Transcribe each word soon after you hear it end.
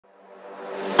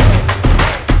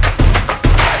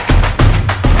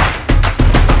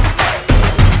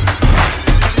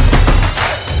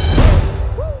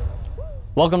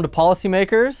Welcome to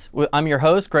Policymakers. I'm your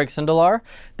host, Greg Sindelar.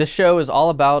 This show is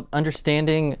all about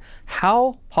understanding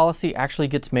how policy actually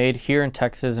gets made here in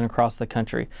Texas and across the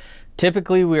country.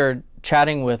 Typically, we are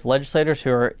chatting with legislators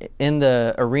who are in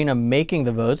the arena making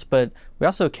the votes, but we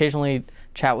also occasionally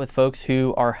chat with folks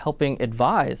who are helping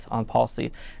advise on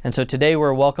policy. And so today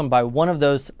we're welcomed by one of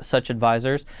those such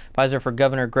advisors, advisor for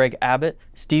Governor Greg Abbott,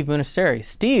 Steve Munisteri.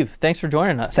 Steve, thanks for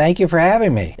joining us. Thank you for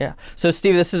having me. Yeah. So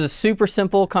Steve, this is a super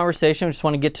simple conversation. We just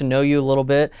want to get to know you a little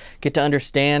bit, get to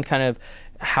understand kind of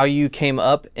how you came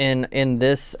up in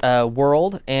this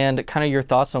world and kind of your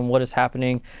thoughts on what is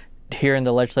happening here in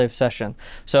the legislative session.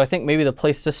 So I think maybe the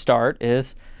place to start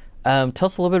is tell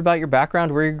us a little bit about your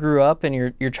background, where you grew up and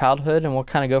your childhood, and we'll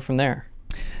kind of go from there.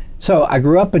 So I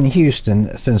grew up in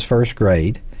Houston since first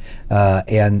grade,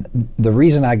 and the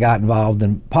reason I got involved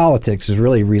in politics is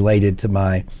really related to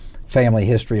my family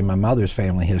history and my mother's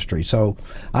family history. So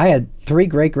I had three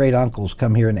great uncles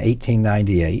come here in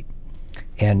 1898,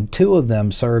 and two of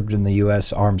them served in the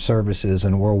U.S. Armed Services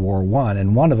in World War I,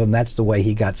 and one of them, that's the way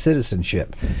he got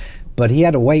citizenship. But he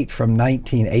had to wait from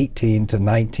 1918 to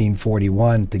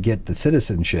 1941 to get the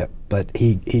citizenship. But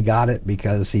he got it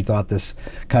because he thought this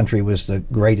country was the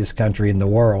greatest country in the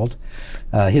world.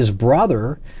 His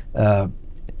brother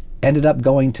ended up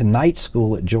going to night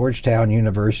school at Georgetown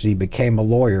University, became a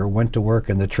lawyer, went to work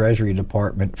in the Treasury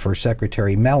Department for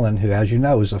Secretary Mellon, who, as you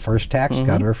know, is the first tax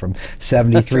cutter from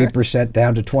 73%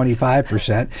 down to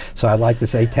 25%. So I'd like to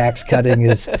say tax cutting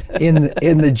is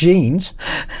in the genes.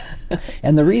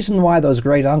 And the reason why those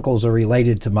great uncles are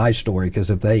related to my story, because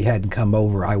if they hadn't come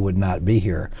over, I would not be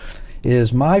here,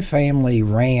 is my family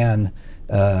ran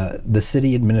the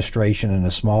city administration in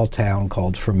a small town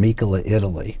called Formicola,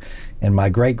 Italy. And my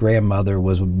great-grandmother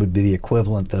would be the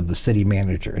equivalent of a city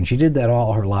manager. And she did that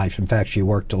all her life. In fact, she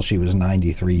worked till she was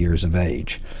 93 years of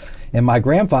age. And my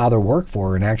grandfather worked for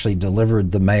her and actually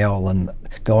delivered the mail and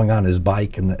going on his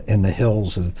bike in the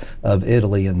hills of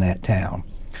Italy in that town.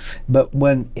 But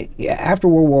after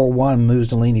World War I,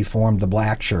 Mussolini formed the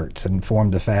Black Shirts and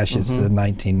formed the Fascists in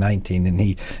 1919, and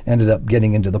he ended up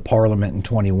getting into the parliament in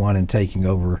 21 and taking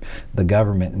over the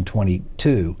government in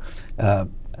 22.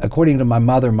 According to my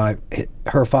mother,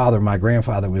 her father, my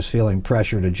grandfather, was feeling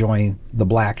pressure to join the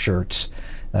Black Shirts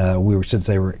since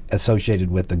they were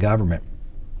associated with the government.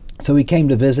 So he came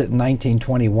to visit in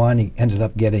 1921. He ended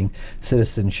up getting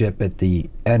citizenship at the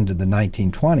end of the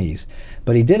 1920s.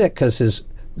 But he did it because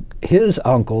his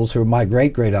uncles, who were my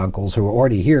great-great-uncles, who were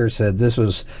already here, said this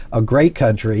was a great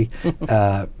country,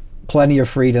 plenty of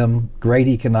freedom, great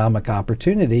economic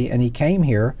opportunity, and he came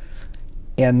here.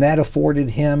 And that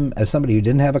afforded him, as somebody who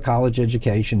didn't have a college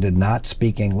education, did not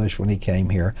speak English when he came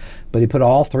here, but he put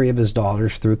all three of his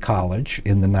daughters through college.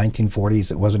 In the 1940s,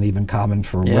 it wasn't even common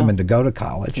for women to go to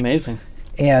college. It's amazing.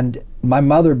 And my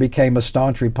mother became a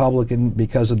staunch Republican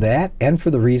because of that, and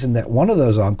for the reason that one of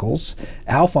those uncles,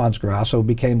 Alphonse Grasso,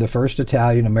 became the first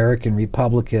Italian-American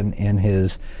Republican in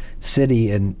his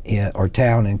city or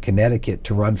town in Connecticut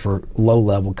to run for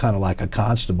low-level, kind of like a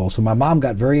constable. So my mom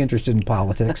got very interested in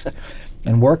politics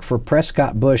and worked for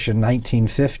Prescott Bush in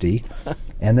 1950.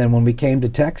 And then when we came to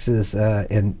Texas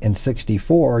in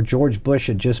 64, George Bush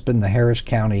had just been the Harris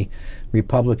County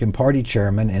Republican Party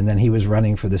chairman, and then he was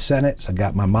running for the Senate, so I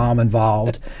got my mom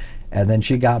involved. And then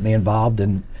she got me involved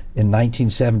in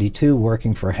 1972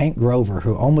 working for Hank Grover,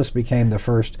 who almost became the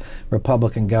first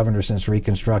Republican governor since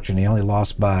Reconstruction. He only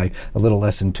lost by a little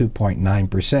less than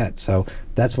 2.9%. So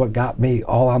that's what got me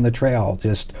all on the trail,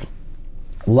 just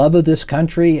love of this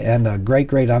country and a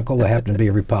great-great-uncle who happened to be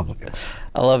a Republican.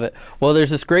 I love it. Well, there's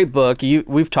this great book.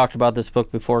 We've talked about this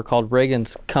book before called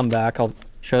Reagan's Comeback. I'll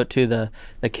show it to the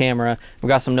camera. We've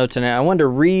got some notes in it. I wanted to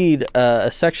read a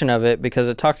section of it because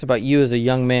it talks about you as a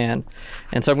young man.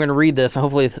 And so I'm going to read this.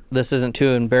 Hopefully this isn't too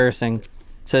embarrassing. It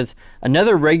says,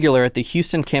 another regular at the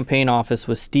Houston campaign office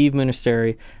was Steve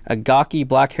Munisteri, a gawky,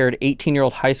 black-haired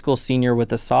 18-year-old high school senior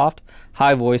with a soft,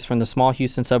 high voice from the small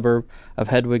Houston suburb of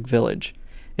Hedwig Village.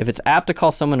 If it's apt to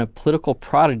call someone a political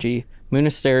prodigy,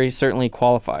 Munisteri certainly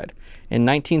qualified. In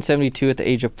 1972, at the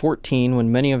age of 14,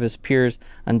 when many of his peers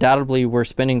undoubtedly were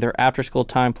spending their after-school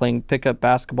time playing pickup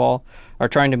basketball or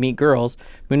trying to meet girls,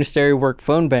 Munisteri worked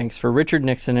phone banks for Richard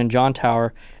Nixon and John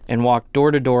Tower and walked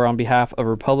door-to-door on behalf of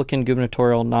Republican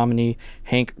gubernatorial nominee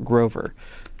Hank Grover.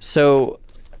 So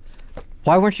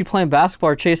why weren't you playing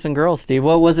basketball or chasing girls, Steve?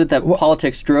 What was it that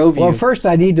politics drove you? Well, first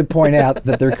I need to point out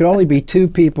that there could only be two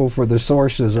people for the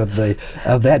sources of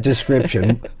that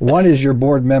description. One is your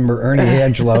board member, Ernie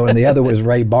Angelo, and the other was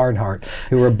Ray Barnhart,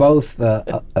 who were both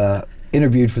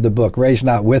interviewed for the book. Ray's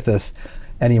not with us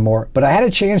anymore. But I had a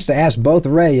chance to ask both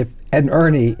Ray and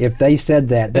Ernie, if they said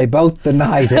that, they both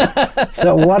denied it.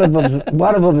 So one of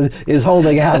them is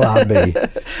holding out on me.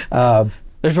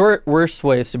 There's worse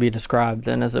ways to be described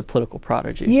than as a political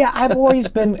prodigy. Yeah, I've always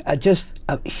been just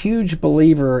a huge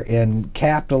believer in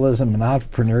capitalism and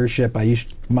entrepreneurship.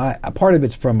 A part of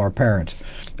it's from our parents.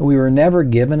 We were never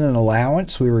given an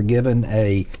allowance. We were given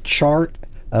a chart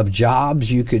of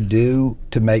jobs you could do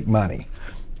to make money.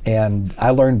 And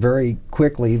I learned very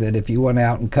quickly that if you went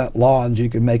out and cut lawns, you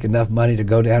could make enough money to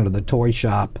go down to the toy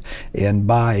shop and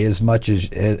buy as much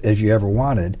as you ever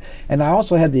wanted. And I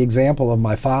also had the example of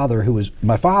my father,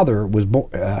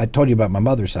 I told you about my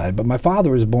mother's side, but my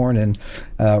father was born in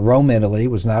Rome, Italy,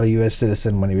 was not a U.S.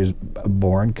 citizen when he was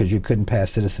born because you couldn't pass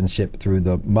citizenship through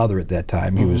the mother at that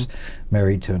time. He was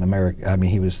married to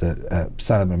he was the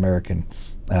son of an American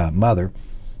mother.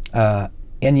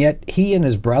 And yet he and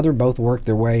his brother both worked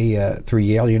their way through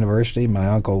Yale University. My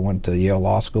uncle went to Yale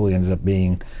Law School. He ended up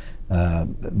being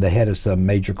the head of some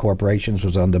major corporations,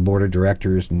 was on the board of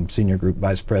directors and senior group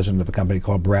vice president of a company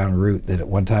called Brown & Root that at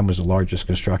one time was the largest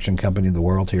construction company in the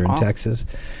world here in Texas,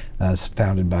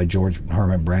 founded by George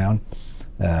Herman Brown.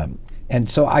 And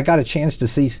so I got a chance to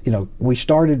see, we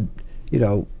started,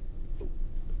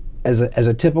 as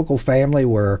a typical family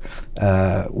where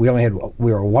we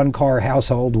were a one-car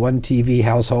household, one TV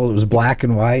household. It was black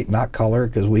and white, not color,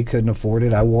 because we couldn't afford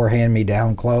it. I wore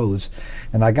hand-me-down clothes,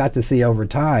 and I got to see over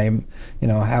time,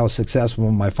 how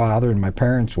successful my father and my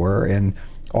parents were, and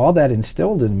all that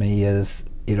instilled in me is,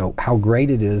 how great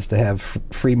it is to have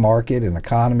free market and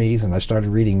economies. And I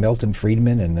started reading Milton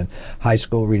Friedman, and in high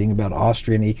school reading about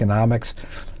Austrian economics,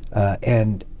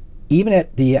 and even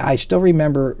I still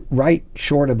remember right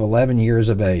short of 11 years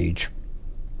of age,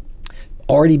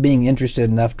 already being interested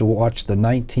enough to watch the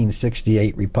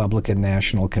 1968 Republican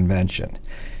National Convention.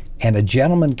 And a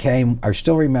gentleman came, I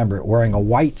still remember it, wearing a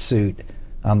white suit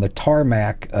on the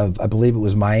tarmac of, I believe it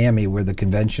was Miami where the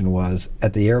convention was,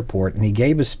 at the airport, and he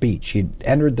gave a speech. He'd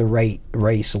entered the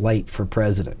race late for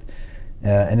president.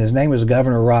 And his name was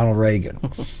Governor Ronald Reagan.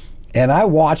 And I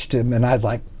watched him and I was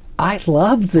like, I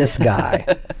love this guy.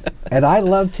 And I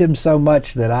loved him so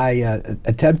much that I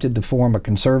attempted to form a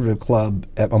conservative club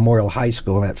at Memorial High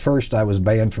School. And at first I was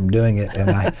banned from doing it.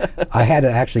 And I had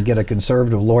to actually get a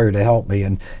conservative lawyer to help me.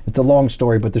 And it's a long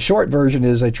story, but the short version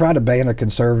is they tried to ban a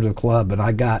conservative club, and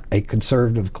I got a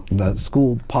conservative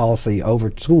school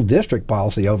district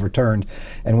policy overturned,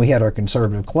 and we had our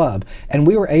conservative club. And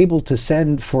we were able to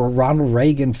send for Ronald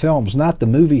Reagan films, not the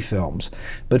movie films,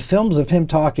 but films of him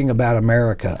talking about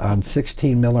America on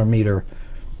 16 millimeter.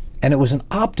 And it was an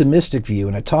optimistic view,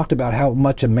 and it talked about how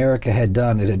much America had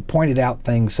done. It had pointed out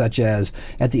things such as,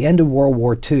 at the end of World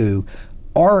War II,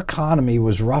 our economy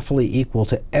was roughly equal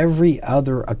to every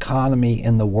other economy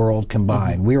in the world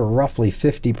combined. We were roughly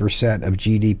 50% of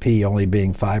GDP, only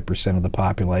being 5% of the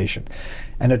population.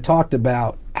 And it talked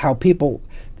about how people,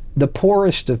 the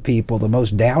poorest of people, the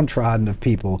most downtrodden of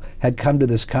people, had come to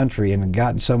this country and had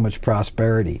gotten so much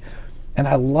prosperity. And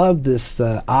I love this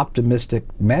optimistic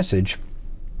message.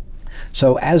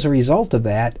 So as a result of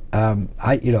that,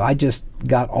 I just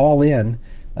got all in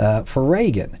for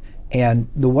Reagan. And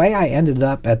the way I ended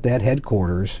up at that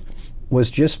headquarters was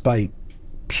just by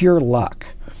pure luck.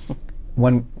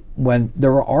 When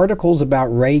there were articles about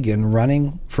Reagan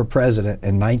running for president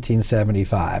in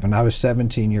 1975, and I was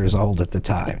 17 years old at the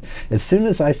time, as soon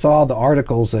as I saw the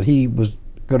articles that he was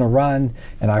going to run,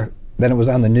 and then it was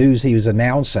on the news he was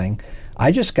announcing,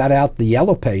 I just got out the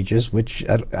Yellow Pages, which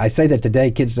I say that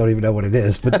today, kids don't even know what it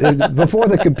is, but before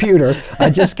the computer, I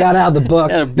just got out the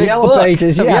book, the Yellow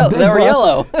Pages. Yeah, they were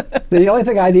yellow. The only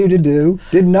thing I knew to do,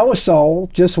 didn't know a soul,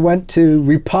 just went to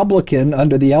Republican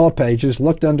under the Yellow Pages,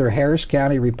 looked under Harris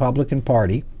County Republican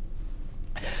Party,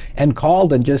 and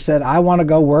called and just said, I want to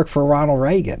go work for Ronald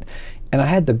Reagan. And I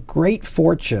had the great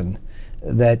fortune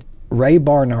that Ray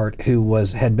Barnhart, who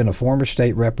had been a former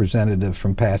state representative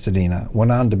from Pasadena,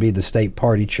 went on to be the state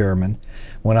party chairman,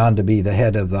 went on to be the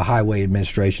head of the highway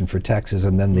administration for Texas,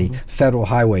 and then the federal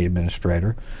highway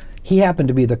administrator. He happened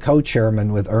to be the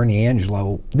co-chairman with Ernie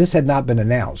Angelo. This had not been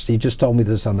announced. He just told me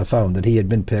this on the phone, that he had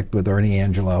been picked with Ernie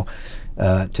Angelo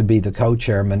to be the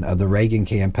co-chairman of the Reagan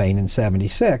campaign in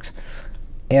 '76.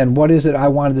 And what is it I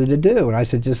wanted to do? And I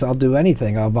said, I'll do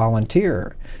anything. I'll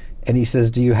volunteer. And he says,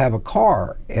 do you have a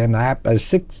car? And at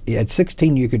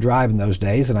 16 you could drive in those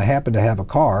days, and I happened to have a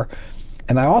car.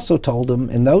 And I also told him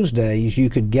in those days you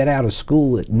could get out of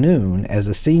school at noon as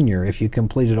a senior if you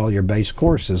completed all your base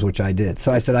courses, which I did.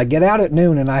 So I said, I get out at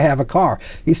noon and I have a car.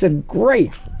 He said,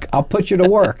 great, I'll put you to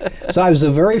work. So I was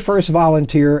the very first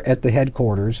volunteer at the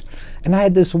headquarters. And I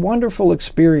had this wonderful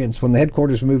experience when the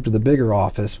headquarters moved to the bigger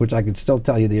office, which I could still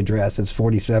tell you the address. It's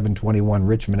 4721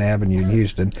 Richmond Avenue in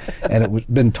Houston, and it was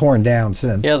been torn down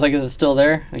since. Yeah, I was like, is it still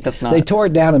there? I guess not. They tore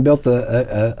it down and built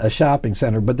a shopping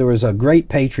center, but there was a great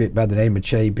patriot by the name of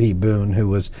J.P. Boone, who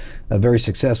was a very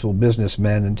successful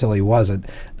businessman until he wasn't,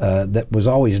 that was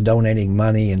always donating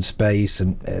money and space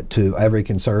and to every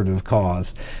conservative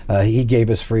cause. He gave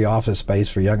us free office space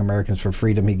for Young Americans for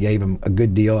Freedom. He gave them a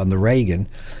good deal on the Reagan.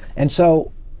 And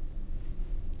so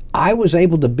I was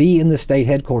able to be in the state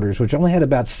headquarters, which only had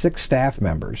about 6 staff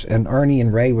members, and Ernie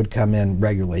and Ray would come in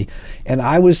regularly. And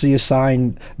I was the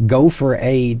assigned gopher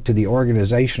aide to the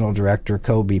organizational director,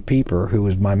 Kobe Pieper, who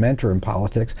was my mentor in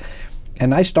politics.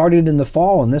 And I started in the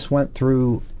fall, and this went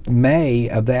through May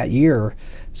of that year.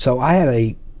 So I had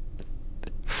a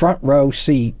front row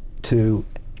seat to,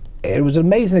 it was an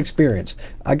amazing experience.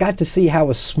 I got to see how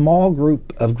a small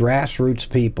group of grassroots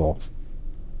people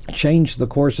changed the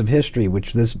course of history,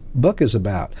 which this book is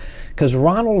about. Because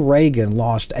Ronald Reagan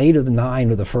lost 8 of the 9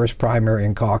 of the first primary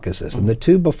and caucuses, and the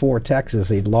 2 before Texas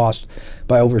he'd lost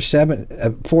by over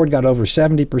 7. Ford got over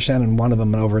 70%, and one of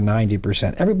them over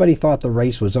 90%. Everybody thought the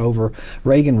race was over.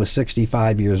 Reagan was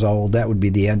 65 years old. That would be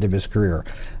the end of his career.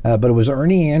 But it was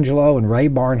Ernie Angelo and Ray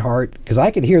Barnhart, because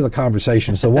I could hear the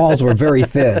conversations. The walls were very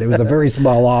thin. It was a very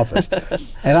small office,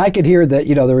 and I could hear that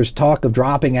there was talk of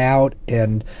dropping out,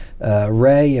 and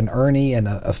Ray and Ernie and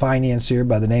a financier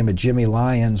by the name of Jimmy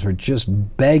Lyons were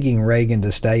just begging Reagan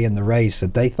to stay in the race,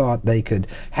 that they thought they could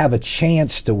have a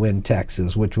chance to win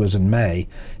Texas, which was in May.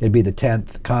 It'd be the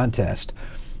 10th contest.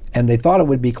 And they thought it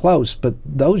would be close, but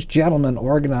those gentlemen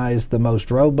organized the most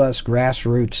robust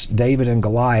grassroots David and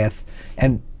Goliath,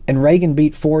 and Reagan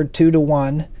beat Ford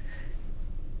 2-1.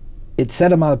 It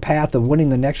set him on a path of winning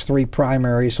the next 3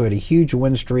 primaries, so he had a huge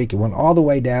win streak. It went all the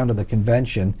way down to the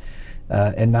convention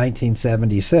in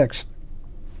 1976,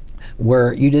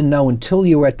 where you didn't know until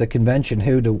you were at the convention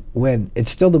who to win.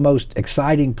 It's still the most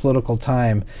exciting political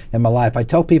time in my life. I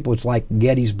tell people it's like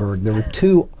Gettysburg. There were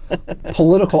 2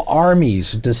 political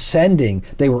armies descending.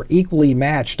 They were equally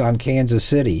matched on Kansas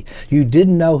City. You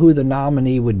didn't know who the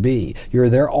nominee would be. You're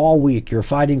there all week. You're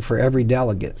fighting for every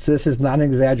delegate. So this is not an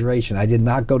exaggeration. I did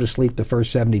not go to sleep the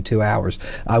first 72 hours.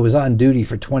 I was on duty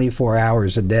for 24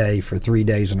 hours a day for 3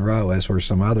 days in a row, as were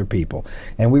some other people.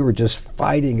 And we were just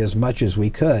fighting as much as we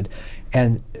could.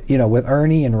 And, with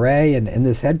Ernie and Ray and in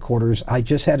this headquarters, I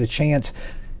just had a chance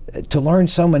to learn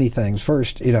so many things.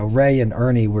 First, Ray and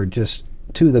Ernie were just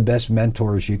 2 of the best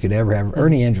mentors you could ever have.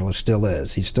 Ernie Angelo still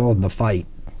is. He's still in the fight,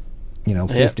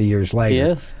 50 years later.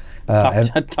 He is. I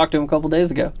talked to him a couple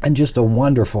days ago. And just a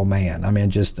wonderful man. I mean,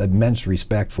 just immense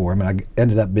respect for him. And I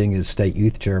ended up being his state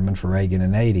youth chairman for Reagan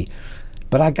in '80.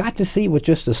 But I got to see what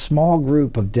just a small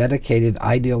group of dedicated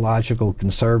ideological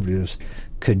conservatives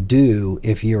could do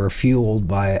if you are fueled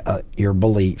by your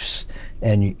beliefs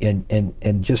and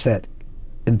just that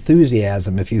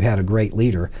enthusiasm if you had a great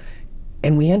leader.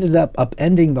 And we ended up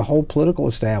upending the whole political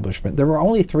establishment. There were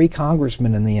only 3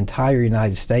 congressmen in the entire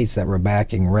United States that were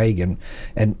backing Reagan,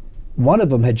 and one of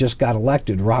them had just got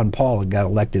elected. Ron Paul had got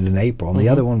elected in April, and the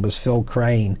other one was Phil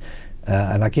Crane,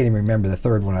 and I can't even remember the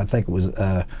third one. I think it was,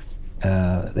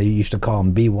 they used to call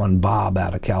him B1 Bob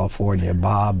out of California.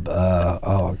 Bob,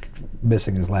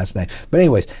 missing his last name. But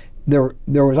anyways, there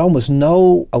was almost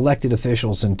no elected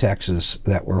officials in Texas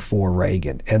that were for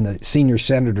Reagan, and the senior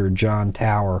senator, John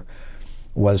Tower,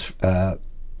 was and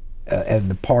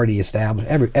the party established,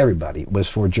 everybody was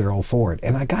for Gerald Ford.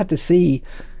 And I got to see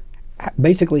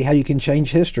basically how you can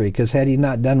change history, because had he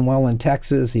not done well in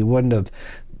Texas, he wouldn't have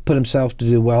put himself to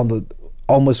do well,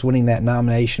 almost winning that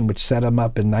nomination, which set him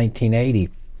up in 1980.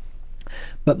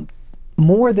 But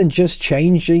more than just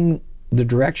changing the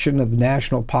direction of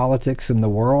national politics in the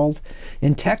world,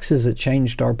 in Texas it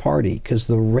changed our party, because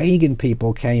the Reagan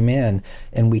people came in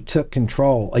and we took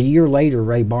control. A year later,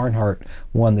 Ray Barnhart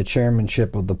won the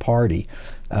chairmanship of the party.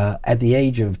 At the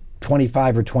age of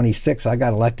 25 or 26, I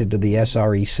got elected to the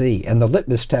SREC, and the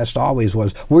litmus test always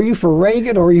was, were you for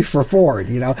Reagan or were you for Ford?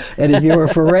 And if you were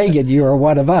for Reagan, you were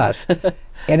one of us.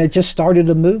 And it just started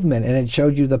a movement, and it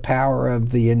showed you the power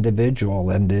of the individual,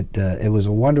 and it was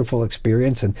a wonderful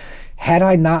experience. And had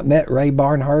I not met Ray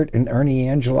Barnhart and Ernie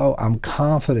Angelo, I'm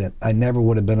confident I never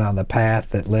would have been on the path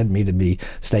that led me to be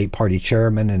state party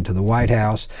chairman and to the White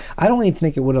House. I don't even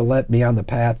think it would have led me on the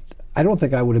path. I don't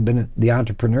think I would have been the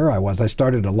entrepreneur I was. I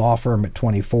started a law firm at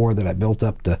 24 that I built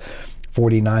up to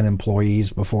 49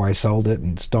 employees before I sold it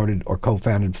and started or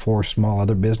co-founded 4 small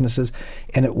other businesses.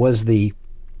 And it was the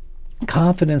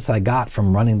confidence I got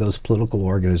from running those political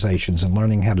organizations and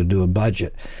learning how to do a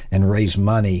budget and raise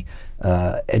money,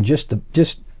 and just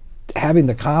having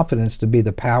the confidence to be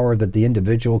the power that the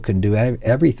individual can do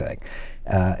everything.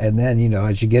 And then, you know,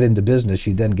 as you get into business,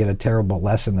 you then get a terrible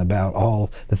lesson about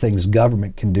all the things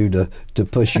government can do to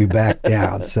push you back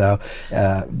down. So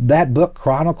that book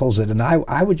chronicles it, and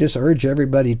I would just urge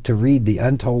everybody to read the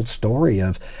untold story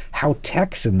of how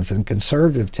Texans and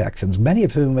conservative Texans, many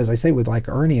of whom, as I say, with like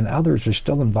Ernie and others, are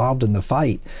still involved in the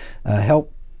fight,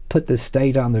 help put this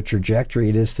state on the trajectory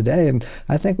it is today. And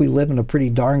I think we live in a pretty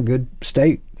darn good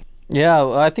state. Yeah,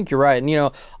 well, I think you're right. And, you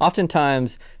know,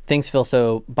 oftentimes things feel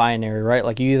so binary, right?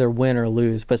 Like you either win or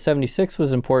lose. But 76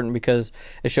 was important because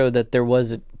it showed that there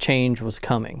was change was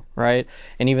coming, right?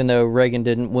 And even though Reagan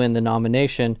didn't win the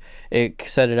nomination, it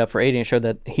set it up for 80 and showed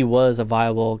that he was a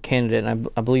viable candidate. And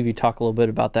I believe you talk a little bit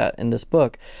about that in this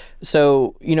book.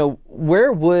 So, you know,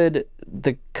 where would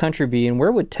the country be and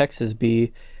where would Texas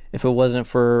be if it wasn't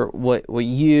for what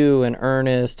you and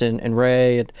Ernest and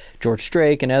Ray and George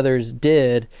Strait and others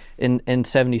did in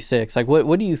 76? Like,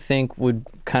 what do you think would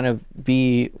kind of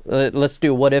be, let's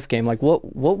do a what-if game, like what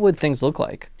would things look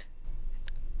like?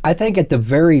 I think at the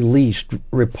very least,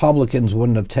 Republicans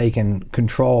wouldn't have taken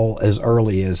control as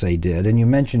early as they did. And you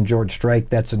mentioned George Strait,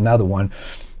 that's another one.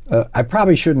 I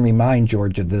probably shouldn't remind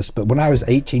George of this, but when I was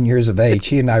 18 years of age,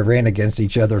 he and I ran against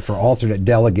each other for alternate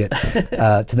delegate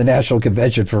to the National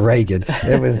Convention for Reagan.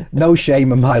 It was no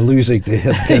shame in my losing to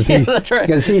him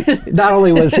because he not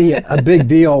only was he a big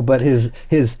deal, but his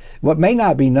what may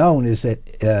not be known is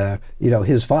that you know,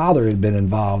 his father had been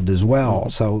involved as well.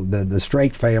 So the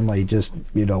Strait family just,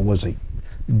 you know, was a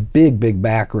big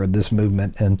backer of this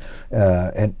movement,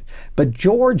 but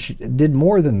George did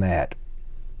more than that.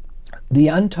 The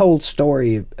untold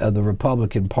story of the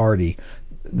Republican Party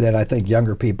that I think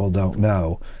younger people don't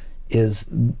know is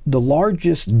the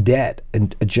largest debt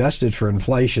adjusted for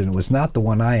inflation was not the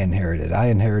one I inherited. I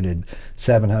inherited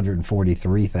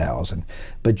 $743,000,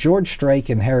 but George Strait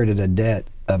inherited a debt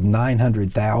of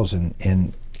 $900,000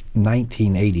 in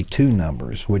 1982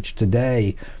 numbers, which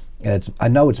today, I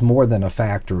know it's more than a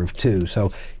factor of 2,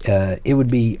 so it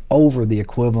would be over the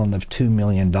equivalent of $2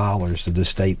 million that the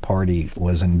state party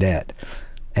was in debt.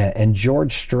 And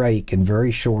George Strait, in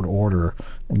very short order,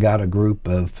 got a group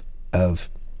of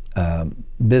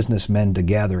businessmen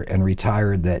together and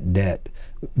retired that debt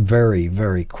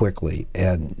very quickly.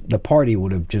 And the party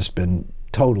would have just been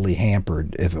totally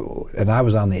hampered and I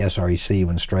was on the SREC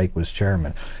when Strait was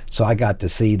chairman, so I got to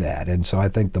see that. And so I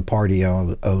think the party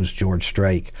owes George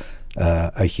Strait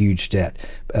a huge debt.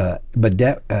 But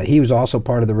he was also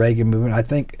part of the Reagan movement. I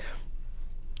think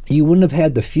you wouldn't have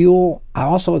had the fuel. I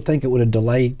also think it would have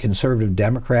delayed conservative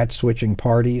Democrats switching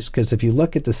parties, because if you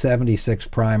look at the 76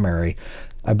 primary,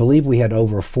 I believe we had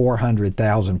over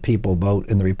 400,000 people vote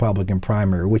in the Republican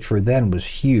primary, which for then was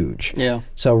huge. Yeah.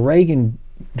 So Reagan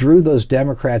drew those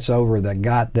Democrats over that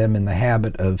got them in the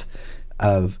habit of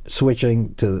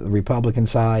switching to the Republican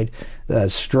side.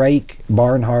 Strait,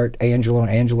 Barnhart,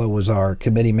 Angelo was our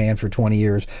committee man for 20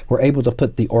 years, were able to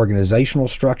put the organizational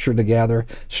structure together.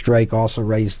 Strait also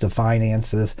raised the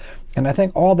finances. And I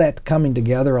think all that coming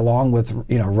together, along with,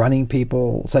 you know, running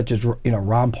people such as, you know,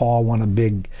 Ron Paul won a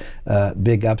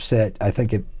big upset. I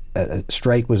think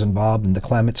Strait was involved in the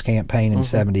Clements campaign in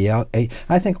 78.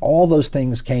 I think all those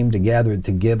things came together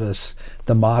to give us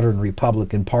the modern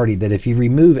Republican Party, that if you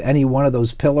remove any one of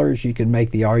those pillars, you can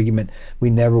make the argument we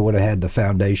never would have had the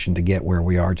foundation to get where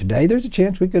we are today. There's a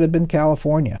chance we could have been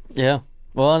California. Yeah.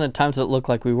 Well, and at times it looked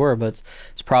like we were, but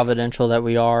it's providential that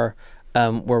we are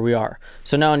where we are.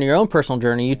 So now in your own personal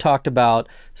journey, you talked about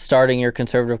starting your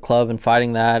conservative club and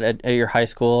fighting that at your high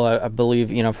school. I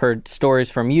believe, you know, I've heard stories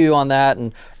from you on that,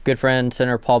 and good friend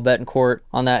Senator Paul Betancourt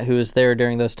on that, who was there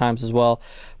during those times as well.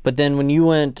 But then when you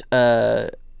went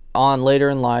on later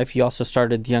in life, you also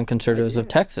started the Young Conservatives of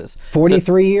Texas.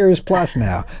 43 years plus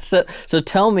now. So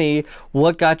tell me,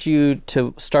 what got you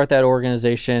to start that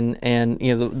organization, and,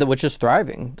 you know, which is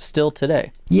thriving still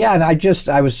today? Yeah, and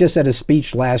I was just at a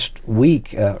speech last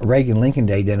week, Reagan-Lincoln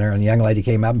Day dinner, and a young lady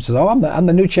came up and says, "Oh, I'm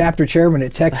the new chapter chairman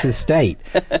at Texas State,"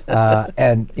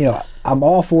 and, you know, I'm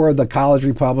all for the college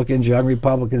Republicans, young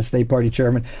Republican state party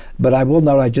chairman, but I will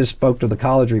note I just spoke to the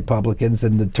college Republicans,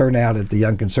 and the turnout at the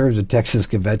Young Conservatives at Texas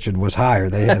Convention was higher.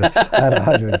 They had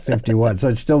 151, so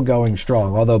it's still going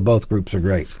strong, although both groups are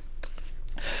great.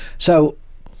 So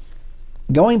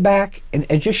going back, and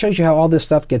it just shows you how all this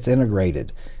stuff gets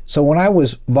integrated. So when I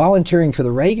was volunteering for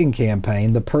the Reagan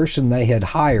campaign, the person they had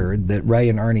hired, that Ray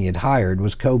and Ernie had hired,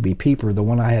 was Kobe Pieper, the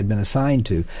one I had been assigned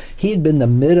to. He had been the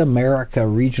Mid-America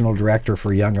Regional Director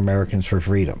for Young Americans for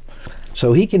Freedom.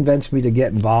 So he convinced me to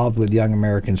get involved with Young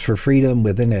Americans for Freedom.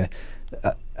 Within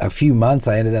a few months,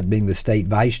 I ended up being the state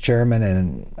vice chairman,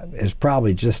 and it's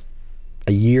probably just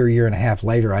a year and a half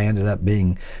later, I ended up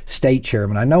being state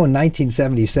chairman. I know in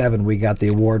 1977 we got the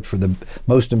award for the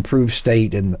most improved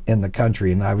state in the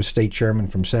country, and I was state chairman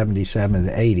from 77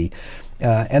 to 80.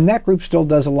 And that group still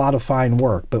does a lot of fine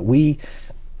work, but we,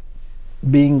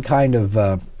 being kind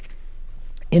of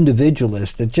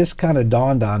individualist, it just kind of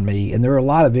dawned on me, and there are a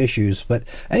lot of issues, but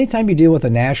anytime you deal with a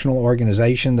national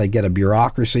organization, they get a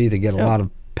bureaucracy, they get a lot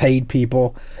of paid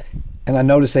people. And I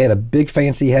noticed they had a big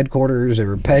fancy headquarters. They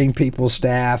were paying people,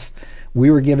 staff.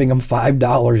 We were giving them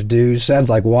 $5 dues. Sounds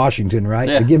like Washington, right?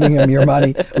 Yeah. Giving them your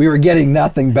money. We were getting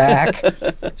nothing back.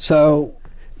 So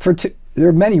there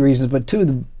are many reasons, but two of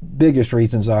the biggest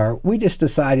reasons are we just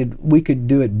decided we could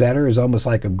do it better as almost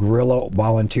like a guerrilla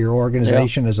volunteer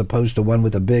organization as opposed to one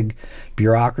with a big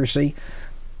bureaucracy.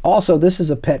 Also, this is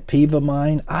a pet peeve of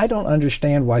mine. I don't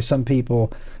understand why some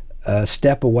people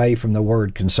step away from the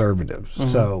word conservatives.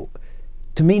 So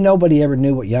to me, nobody ever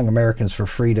knew what Young Americans for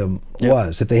Freedom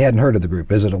was if they hadn't heard of the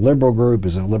group. Is it a liberal group?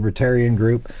 Is it a libertarian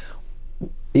group?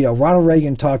 You know, Ronald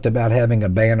Reagan talked about having a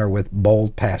banner with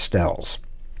bold pastels.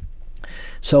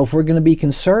 So if we're going to be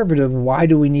conservative, why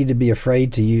do we need to be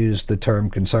afraid to use the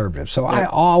term conservative? So I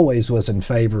always was in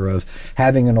favor of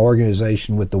having an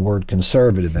organization with the word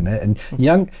conservative in it. And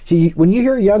when you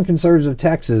hear Young Conservatives of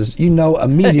Texas, you know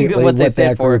immediately what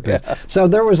that group is. So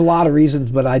there was a lot of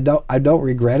reasons, but I don't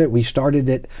regret it. We started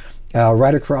it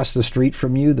right across the street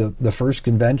from you. The first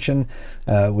convention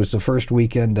was the first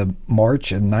weekend of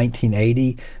March in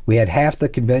 1980. We had half the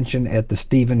convention at the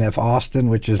Stephen F. Austin,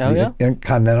 which is the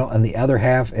Intercontinental, and the other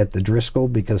half at the Driscoll,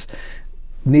 because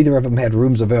neither of them had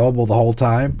rooms available the whole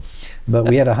time. But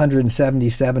we had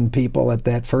 177 people at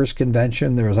that first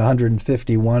convention. There was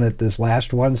 151 at this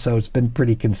last one, so it's been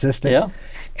pretty consistent. Yeah.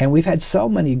 And we've had so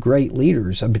many great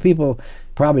leaders. I mean, people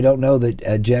probably don't know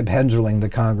that Jeb Hensarling, the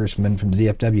congressman from the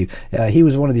DFW, he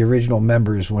was one of the original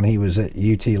members when he was at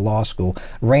UT Law School.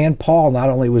 Rand Paul not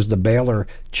only was the Baylor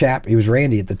he was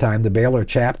Randy at the time, the Baylor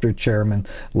chapter chairman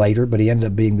later, but he ended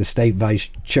up being the state vice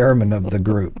chairman of the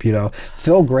group. You know,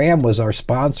 Phil Graham was our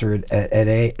sponsor at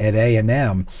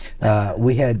A&M.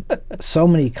 We had so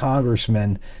many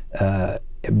congressmen,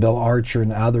 Bill Archer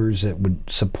and others that would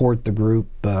support the group.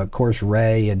 Of course,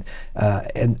 Ray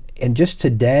and just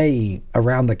today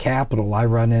around the Capitol, I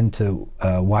run into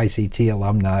YCT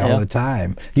alumni all the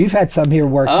time. You've had some here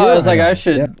work. I was like, I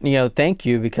should, thank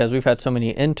you, because we've had so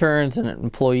many interns and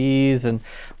employees, and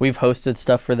we've hosted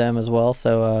stuff for them as well.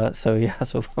 So,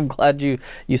 so I'm glad you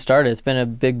started. It's been a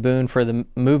big boon for the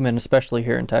movement, especially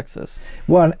here in Texas.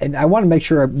 Well, and I want to make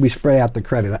sure we spread out the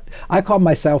credit. I call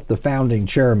myself the founding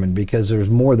chairman because there's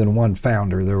more than one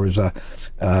founder. There was a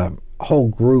whole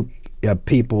group of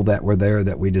people that were there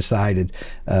that we decided,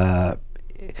 and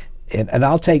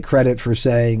I'll take credit for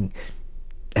saying,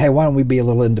 hey, why don't we be a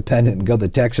little independent and go the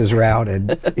Texas route,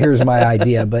 and here's my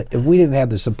idea. But if we didn't have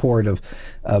the support of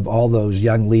all those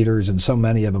young leaders, and so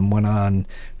many of them went on,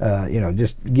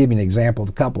 just give you an example of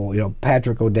a couple,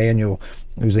 Patrick O'Daniel,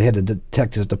 who's the head of the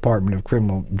Texas Department of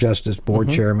Criminal Justice Board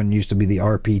chairman, used to be the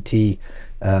RPT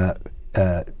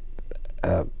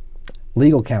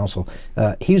legal counsel.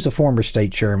 He was a former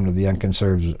state chairman of the Young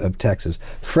Conservatives of Texas.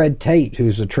 Fred Tate,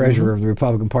 who's the treasurer of the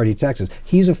Republican Party of Texas,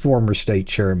 he's a former state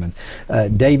chairman.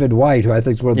 David White, who I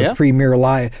think is one of the premier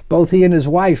both he and his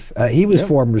wife, he was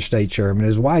former state chairman.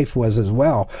 His wife was as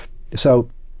well. So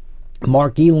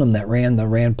Mark Elam, that ran the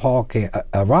Ron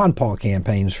Paul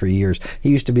campaigns for years, he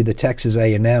used to be the Texas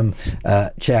A&M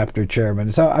chapter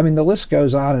chairman. So, I mean, the list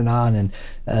goes on. And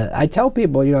I tell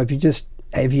people,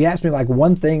 if you ask me like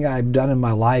one thing I've done in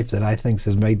my life that I think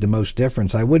has made the most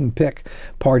difference, I wouldn't pick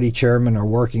party chairman or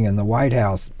working in the White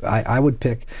House. I would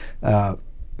pick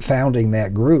founding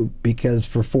that group, because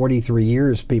for 43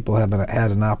 years people have had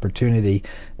an opportunity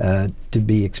to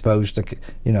be exposed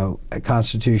to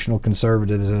constitutional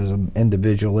conservatism,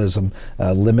 individualism,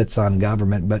 limits on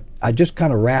government. But I just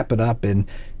kind of wrap it up in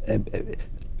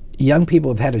young people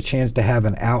have had a chance to have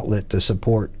an outlet to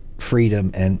support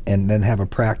freedom and then have a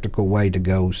practical way to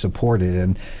go support it.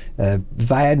 And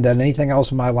if I hadn't done anything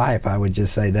else in my life, I would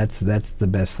just say that's the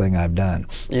best thing I've done.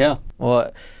 Yeah,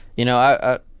 well,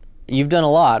 you've done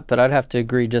a lot, but I'd have to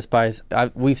agree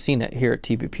we've seen it here at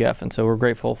TBPF, and so we're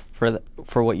grateful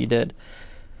for what you did.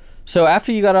 So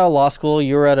after you got out of law school,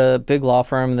 you were at a big law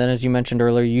firm. Then, as you mentioned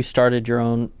earlier, you started your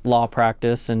own law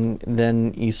practice, and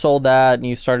then you sold that, and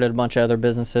you started a bunch of other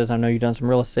businesses. I know you've done some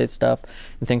real estate stuff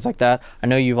and things like that. I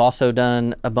know you've also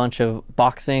done a bunch of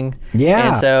boxing. Yeah.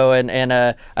 And so,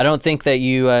 I don't think that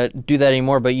you do that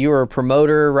anymore, but you were a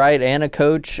promoter, right, and a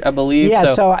coach, I believe.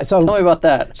 Yeah. So tell me about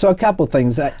that. So a couple of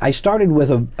things. I started with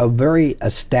a very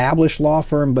established law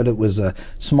firm, but it was a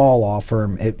small law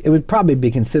firm. It would probably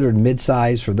be considered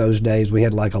mid-size for those days. We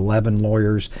had like 11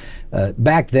 lawyers.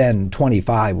 Back then,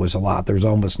 25 was a lot. There's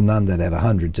almost none that had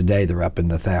 100. Today, they're up in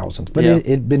the thousands. But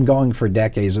it'd been going for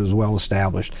decades. It was well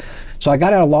established. So I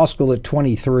got out of law school at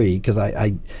 23 because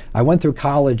I went through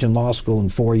college and law school in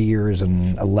 4 years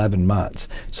and 11 months.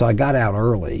 So I got out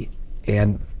early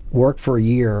and worked for a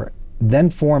year, then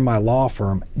formed my law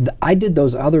firm. I did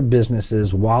those other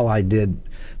businesses while I did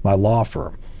my law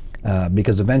firm.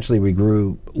 Because eventually we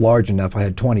grew large enough. I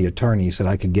had 20 attorneys that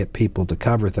I could get people to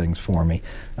cover things for me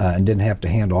and didn't have to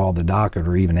handle all the docket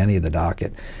or even any of the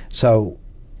docket. So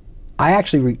I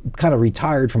actually kind of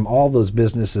retired from all those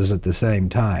businesses at the same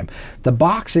time. The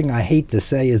boxing, I hate to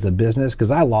say, is a business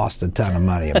because I lost a ton of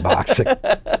money in boxing.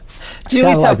 Do you at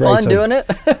least have fun doing it?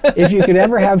 If you could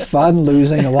ever have fun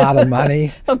losing a lot of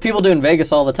money. Well, people do in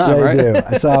Vegas all the time, they right?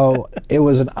 do. So it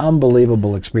was an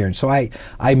unbelievable experience. So I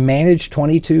managed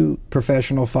 22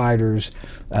 professional fighters.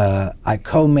 I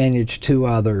co-managed 2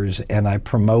 others, and I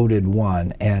promoted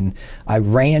 1. And I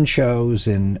ran shows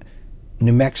in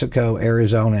New Mexico,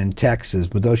 Arizona, and Texas,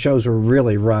 but those shows were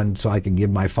really run so I could give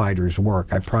my fighters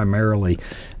work. I primarily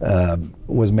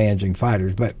was managing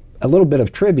fighters. But a little bit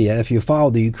of trivia, if you follow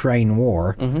the Ukraine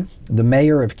war, the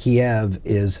mayor of Kiev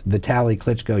is Vitaly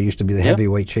Klitschko, used to be the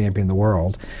heavyweight champion of the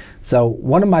world. So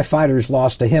one of my fighters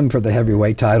lost to him for the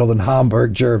heavyweight title in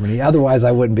Hamburg, Germany. Otherwise, I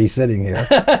wouldn't be sitting here.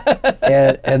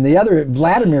 and the other,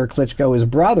 Vladimir Klitschko, his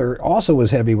brother, also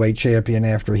was heavyweight champion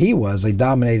after he was. They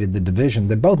dominated the division.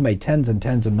 They both made tens and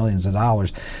tens of millions of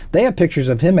dollars. They have pictures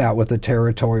of him out with the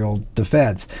territorial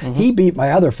defense. He beat my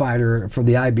other fighter for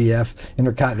the IBF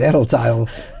Intercontinental title,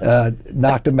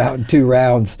 knocked him out in 2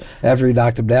 rounds after he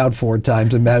knocked him down 4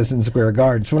 times in Madison Square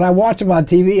Garden. So when I watch him on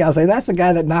TV, I'll say, that's the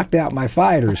guy that knocked out my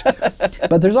fighters.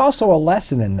 But there's also a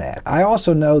lesson in that. I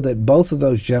also know that both of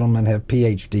those gentlemen have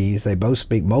PhDs. They both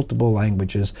speak multiple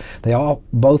languages. They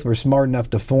both were smart enough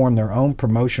to form their own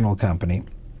promotional company.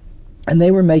 And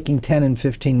they were making 10 and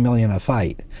 15 million a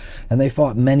fight. And they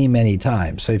fought many, many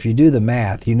times. So if you do the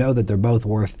math, you know that they're both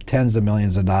worth tens of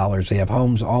millions of dollars. They have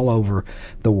homes all over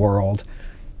the world.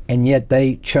 And yet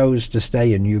they chose to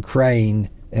stay in Ukraine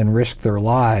and risk their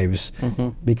lives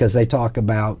because they talk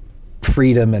about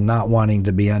freedom and not wanting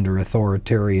to be under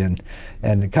authoritarian.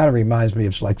 And it kind of reminds me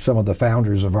of like some of the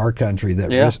founders of our country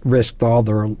that risked all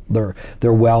their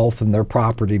wealth and their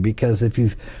property. Because if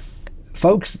you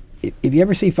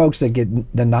ever see folks that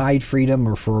get denied freedom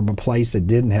or from a place that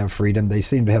didn't have freedom, they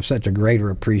seem to have such a greater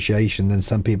appreciation than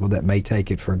some people that may take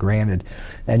it for granted.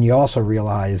 And you also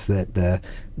realize that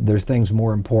there's things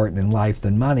more important in life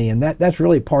than money, and that's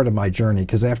really part of my journey,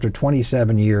 because after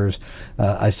 27 years,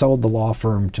 I sold the law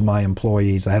firm to my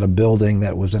employees. I had a building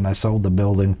I sold the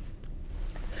building.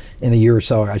 In a year or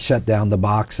so, I shut down the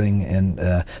boxing, and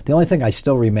the only thing I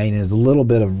still remain is a little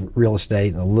bit of real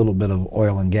estate and a little bit of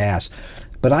oil and gas.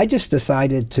 But I just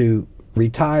decided to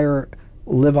retire,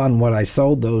 live on what I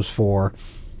sold those for,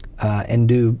 and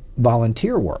do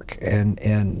volunteer work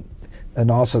and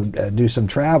also do some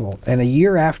travel. And a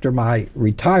year after my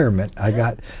retirement, I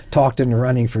got talked into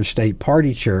running for state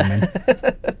party chairman,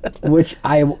 which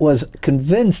I was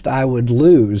convinced I would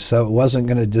lose, so it wasn't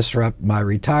going to disrupt my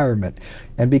retirement.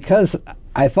 And because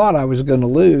I thought I was going to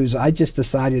lose, I just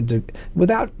decided to,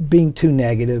 without being too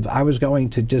negative, I was going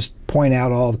to just point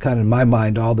out all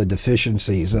the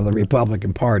deficiencies of the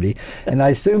Republican Party. And I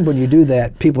assumed when you do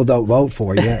that, people don't vote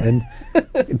for you. And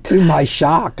to my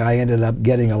shock, I ended up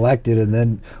getting elected and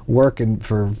then working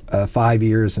for 5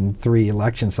 years and 3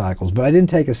 election cycles. But I didn't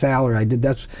take a salary.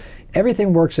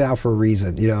 Everything works out for a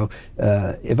reason.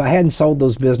 If I hadn't sold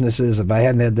those businesses, if I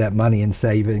hadn't had that money in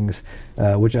savings,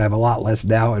 which I have a lot less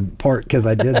now, in part because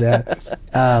I did that,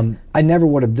 I never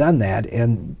would have done that.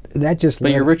 And that just.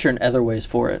 But you're richer in other ways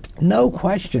for it. No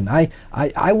question. I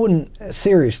wouldn't,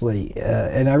 seriously,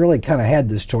 and I really kind of had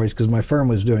this choice because my firm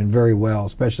was doing very well,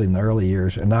 especially in the early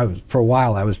years. And for a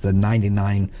while, I was the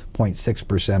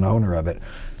 99.6% owner of it.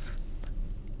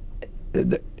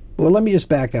 Well, let me just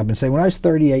back up and say, when I was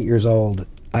 38 years old,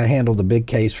 I handled a big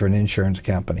case for an insurance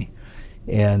company.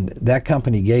 And that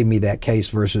company gave me that case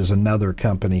versus another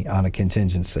company on a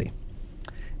contingency.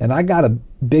 And I got a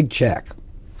big check.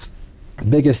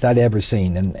 biggest I'd ever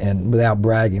seen, and without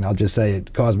bragging, I'll just say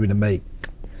it caused me to make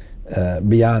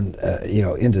beyond,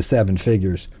 into seven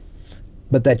figures.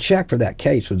 But that check for that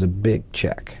case was a big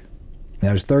check. And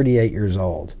I was 38 years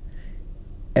old.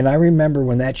 And I remember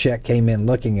when that check came in,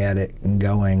 looking at it and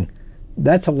going,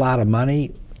 that's a lot of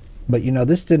money, but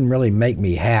this didn't really make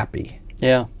me happy.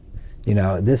 Yeah.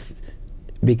 This,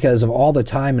 because of all the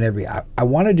time and I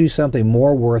want to do something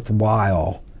more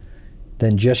worthwhile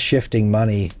than just shifting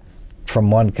money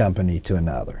from one company to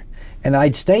another. And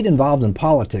I'd stayed involved in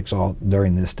politics all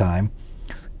during this time.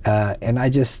 And I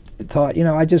just thought,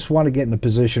 I just want to get in a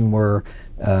position where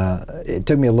it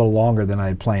took me a little longer than I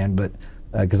had planned, but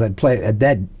because I'd played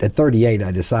at 38,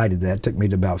 I decided that. It took me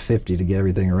to about 50 to get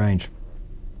everything arranged.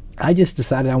 I just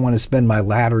decided I want to spend my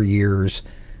latter years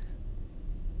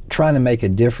trying to make a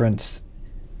difference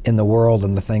in the world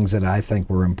and the things that I think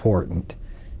were important,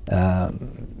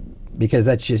 because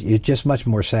it's just much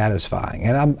more satisfying.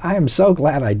 And I am so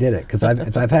glad I did it, because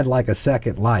I've had like a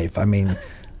second life. I mean,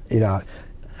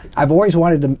 I've always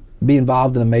wanted to be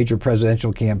involved in a major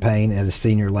presidential campaign at a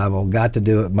senior level. Got to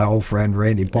do it with my old friend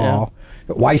Randy Paul. Yeah.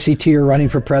 YCT running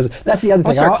for president. That's the other thing.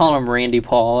 I'll start calling him Randy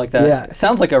Paul like that. Yeah.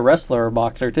 Sounds like a wrestler or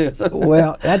boxer too.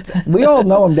 Well, we all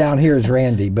know him down here as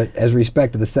Randy, but as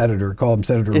respect to the senator, call him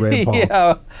Senator Rand Paul.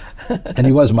 Yeah. And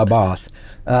he was my boss.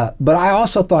 But I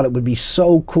also thought it would be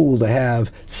so cool to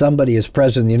have somebody as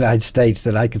president of the United States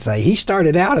that I could say, he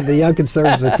started out at the Young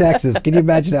Conservatives of Texas. Can you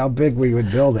imagine how big we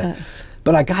would build it?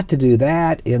 But I got to do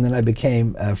that, and then I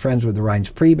became friends with the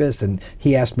Reince Priebus, and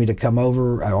he asked me to come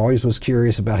over. I always was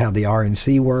curious about how the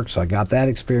RNC worked, so I got that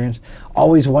experience.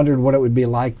 Always wondered what it would be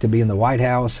like to be in the White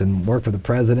House and work for the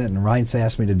president, and Reince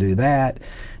asked me to do that.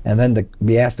 And then to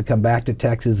be asked to come back to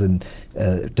Texas, and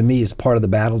to me, is part of the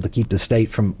battle to keep the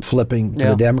state from flipping to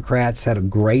the Democrats. Had a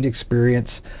great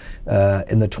experience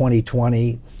in the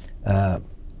 2020. Have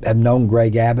known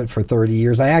Greg Abbott for 30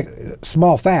 years.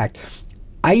 Small fact,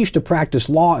 I used to practice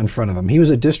law in front of him. He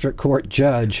was a district court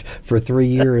judge for 3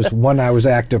 years when I was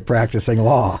active practicing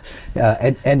law.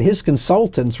 And his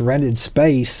consultants rented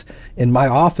space in my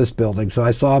office building, so I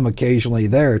saw him occasionally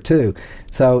there too.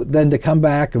 So then to come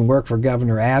back and work for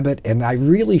Governor Abbott, and I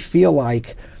really feel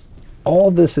like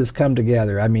all this has come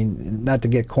together. I mean, not to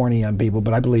get corny on people,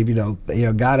 but I believe,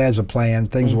 God has a plan.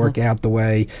 Things work out the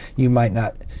way you might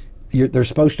not, they're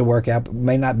supposed to work out, but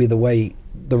may not be the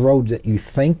road that you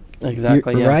think.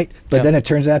 Exactly. Right? But then it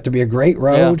turns out to be a great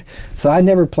road. Yeah. So I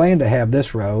never planned to have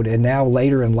this road, and now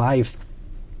later in life,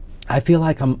 I feel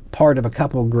like I'm part of a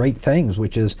couple of great things,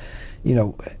 which is,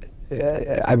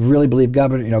 I really believe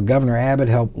Governor Abbott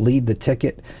helped lead the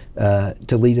ticket to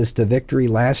lead us to victory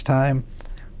last time.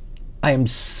 I am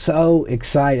so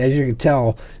excited. As you can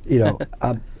tell,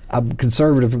 I'm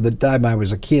conservative from the time I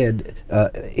was a kid. There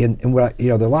are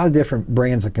a lot of different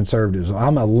brands of conservatives.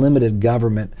 I'm a limited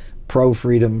government,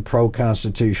 pro-freedom,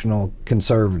 pro-constitutional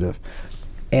conservative.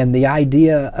 And the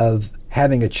idea of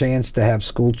having a chance to have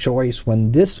school choice,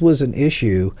 when this was an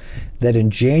issue that in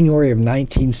January of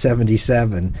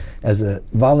 1977, as a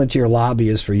volunteer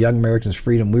lobbyist for Young Americans'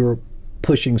 Freedom, we were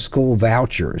pushing school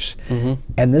vouchers.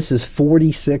 And this is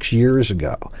 46 years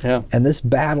ago. Yeah. And this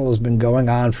battle has been going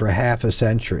on for half a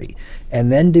century. And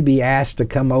then to be asked to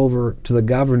come over to the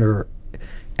governor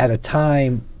at a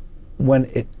time when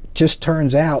it just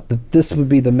turns out that this would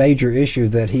be the major issue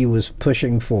that he was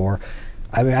pushing for.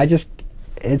 I mean,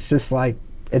 it's just like,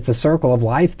 it's a circle of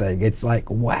life thing. It's like,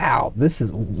 wow, this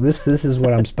is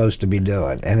what I'm supposed to be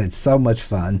doing, and it's so much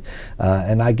fun.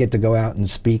 And I get to go out and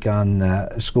speak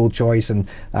on school choice. And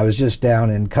I was just down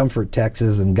in Comfort,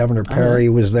 Texas, and Governor Perry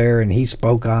was there, and he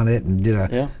spoke on it and did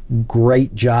a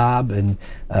great job. And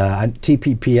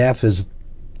TPPF is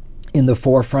in the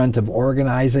forefront of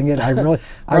organizing it. We're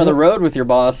on the road with your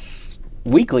boss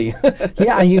weekly.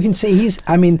 Yeah, and you can see he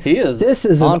is. This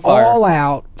is an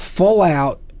all-out,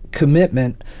 full-out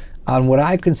commitment on what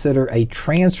I consider a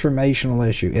transformational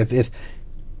issue.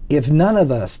 If none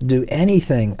of us do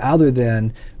anything other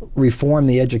than reform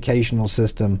the educational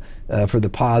system for the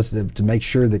positive, to make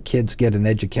sure that kids get an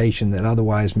education that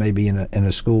otherwise may be in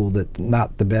a school that's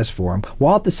not the best for them,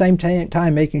 while at the same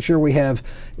time making sure we have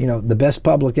the best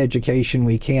public education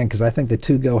we can, because I think the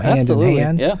two go hand in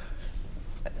hand. Yeah.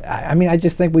 I mean, I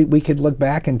just think we could look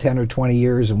back in 10 or 20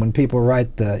 years, and when people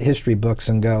write the history books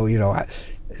and go,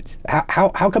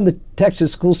 how come the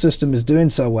Texas school system is doing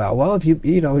so well? Well, if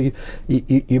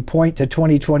you point to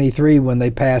 2023 when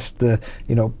they passed the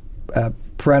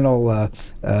parental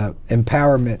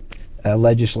empowerment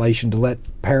legislation to let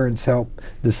parents help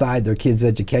decide their kids'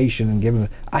 education and give them.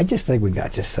 I just think we've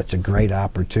got just such a great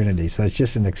opportunity. So it's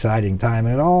just an exciting time,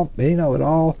 and it all, you know, it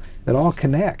all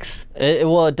connects.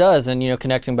 Well, it does, and you know,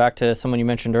 connecting back to someone you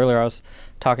mentioned earlier, I was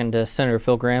talking to Senator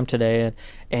Phil Gramm today,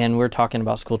 and we're talking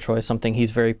about school choice, something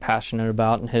he's very passionate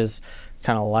about, and his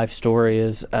kind of life story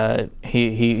is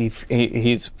he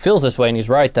feels this way, and he's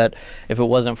right, that if it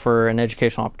wasn't for an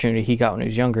educational opportunity he got when he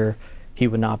was younger, he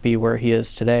would not be where he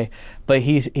is today. But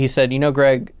he said, you know,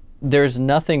 Greg, there's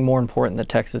nothing more important that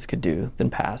Texas could do than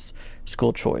pass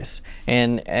school choice.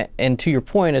 And to your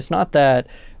point, it's not that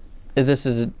this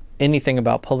is anything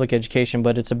about public education,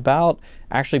 but it's about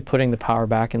actually putting the power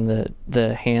back in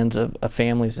the hands of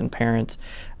families and parents,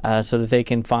 so that they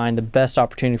can find the best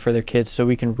opportunity for their kids, so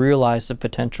we can realize the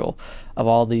potential of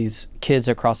all these kids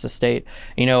across the state.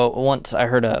 You know, once I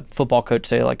heard a football coach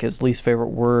say, like, his least favorite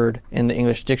word in the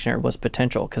English dictionary was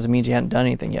potential, because it means you hadn't done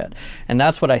anything yet. And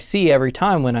that's what I see every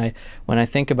time when I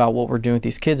think about what we're doing with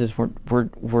these kids, is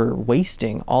we're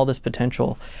wasting all this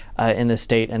potential in this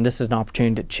state, and this is an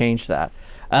opportunity to change that.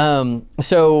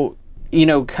 So, you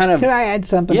know, kind of. Can I add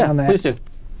something on that? Yeah, please do.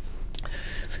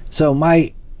 So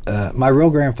my real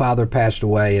grandfather passed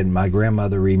away, and my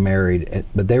grandmother remarried,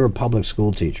 but they were public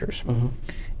school teachers. Mm-hmm.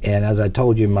 And as I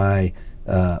told you, my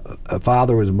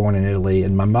father was born in Italy,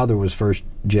 and my mother was first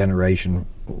generation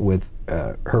with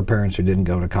her parents who didn't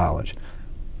go to college.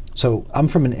 So I'm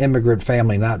from an immigrant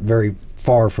family, not very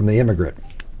far from the immigrant.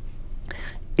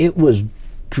 It was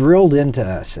drilled into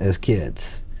us as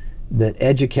kids that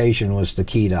education was the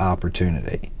key to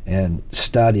opportunity, and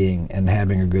studying and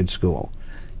having a good school.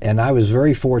 And I was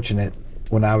very fortunate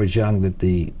when I was young that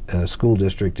the school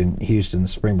district in Houston, the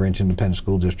Spring Branch Independent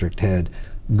School District, had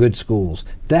good schools.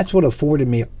 That's what afforded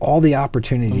me all the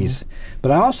opportunities. Mm-hmm.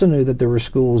 But I also knew that there were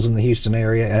schools in the Houston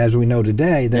area, and as we know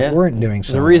today, that weren't doing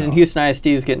so. There's a reason Houston ISD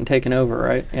is getting taken over,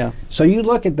 right? Yeah. So you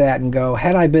look at that and go,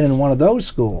 had I been in one of those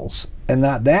schools and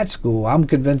not that school, I'm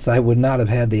convinced I would not have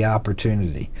had the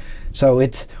opportunity. So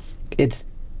it's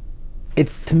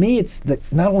to me, it's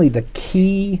not only the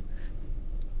key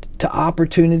to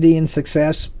opportunity and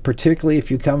success, particularly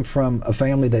if you come from a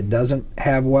family that doesn't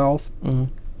have wealth.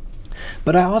 Mm-hmm.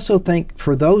 But I also think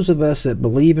for those of us that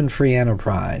believe in free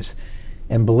enterprise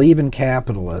and believe in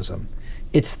capitalism,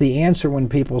 it's the answer when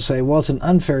people say, well, it's an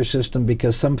unfair system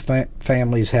because some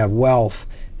families have wealth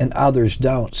and others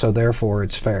don't, so therefore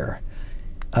it's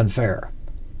unfair.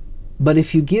 But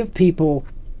if you give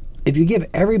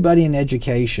everybody an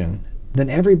education, then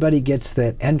everybody gets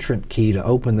that entrant key to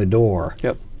open the door.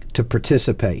 Yep. To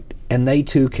participate, and they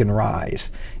too can rise.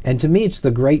 And to me, it's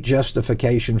the great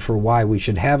justification for why we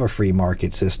should have a free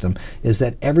market system, is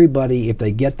that everybody, if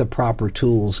they get the proper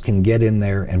tools, can get in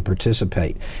there and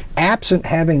participate. Absent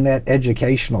having that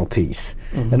educational piece,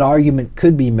 mm-hmm. an argument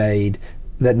could be made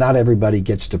that not everybody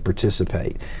gets to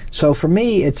participate. So for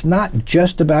me, it's not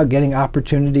just about getting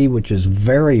opportunity, which is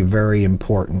very, very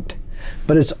important,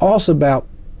 but it's also about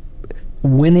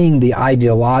winning the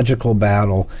ideological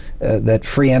battle that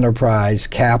free enterprise,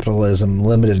 capitalism,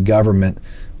 limited government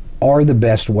are the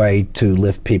best way to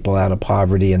lift people out of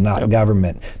poverty, and not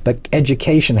government. But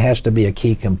education has to be a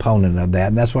key component of that,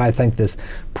 and that's why I think this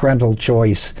parental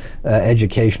choice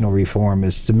educational reform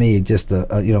is, to me, just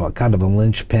a kind of a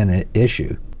linchpin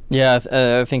issue. Yeah,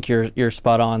 I think you're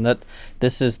spot on. That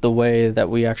this is the way that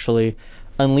we actually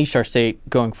unleash our state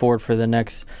going forward for the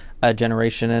next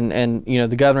generation. And you know,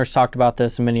 the governor's talked about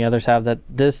this, and many others have, that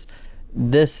this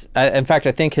in fact,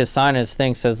 I think his sign, his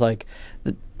thing says, like,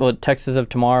 Texas of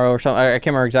tomorrow or something. I can't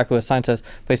remember exactly what his sign says,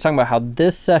 but he's talking about how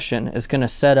this session is going to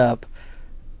set up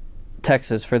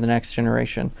Texas for the next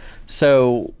generation.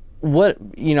 So what,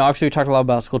 you know, obviously we talked a lot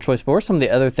about school choice, but what are some of the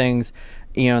other things,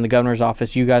 you know, in the governor's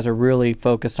office you guys are really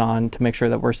focused on to make sure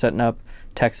that we're setting up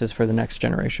Texas for the next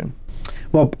generation?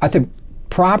 Well, I think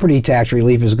property tax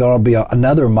relief is going to be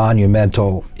another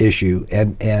monumental issue,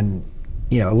 and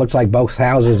you know, it looks like both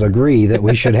houses agree that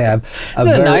we should have a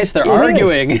very nice. They're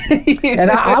arguing, and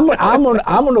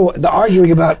they're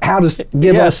arguing about how to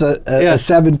give us a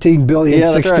 17 billion,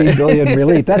 16 billion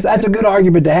relief. That's a good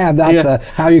argument to have, not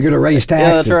how you're going to raise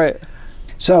taxes. Yeah, that's right.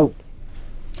 So,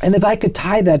 and if I could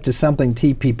tie that to something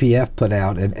TPPF put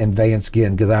out, and Vance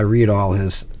Ginn, because I read all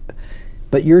his,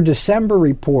 but your December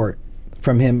report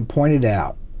from him pointed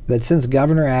out that since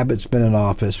Governor Abbott's been in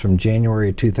office from January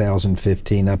of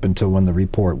 2015 up until when the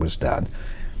report was done,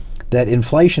 that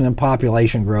inflation and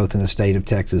population growth in the state of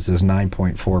Texas is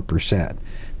 9.4%,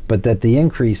 but that the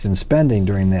increase in spending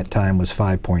during that time was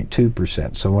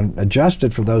 5.2%. So when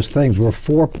adjusted for those things, we're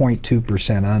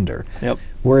 4.2% under. Yep.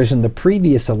 Whereas in the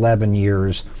previous 11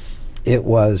 years, it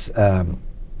was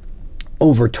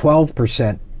over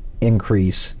 12%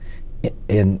 increase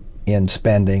in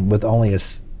spending with only a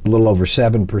little over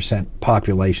 7%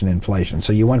 population inflation.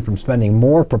 So you went from spending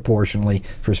more proportionally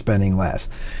for spending less.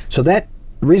 So that,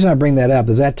 the reason I bring that up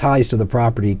is that ties to the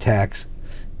property tax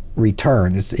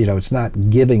return. It's, you know, it's not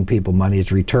giving people money,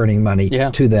 it's returning money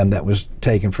to them that was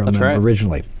taken from them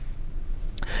originally.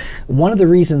 One of the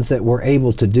reasons that we're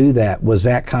able to do that was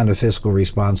that kind of fiscal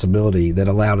responsibility that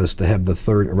allowed us to have the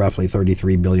roughly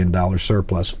 $33 billion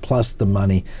surplus plus the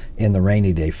money in the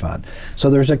rainy day fund. So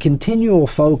there's a continual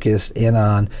focus in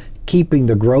on keeping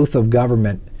the growth of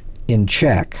government in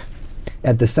check,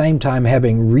 at the same time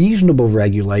having reasonable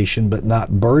regulation but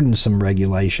not burdensome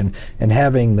regulation, and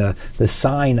having the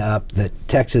sign up that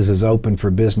Texas is open for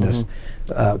business.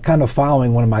 Kind of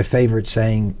following one of my favorite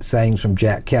sayings from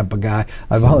Jack Kemp, a guy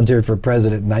I volunteered for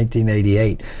president in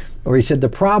 1988, where he said the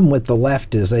problem with the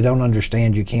left is they don't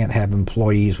understand you can't have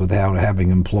employees without having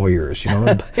employers. You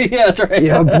know, yeah, that's right. You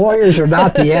know, employers are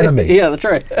not the enemy. Yeah, that's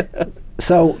right.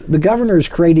 So the governor is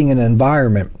creating an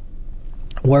environment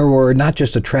where we're not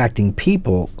just attracting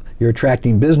people, you're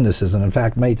attracting businesses, and in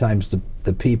fact many times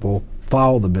the people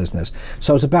follow the business.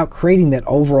 So it's about creating that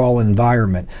overall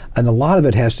environment, and a lot of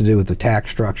it has to do with the tax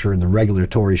structure and the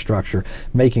regulatory structure,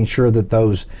 making sure that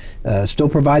those still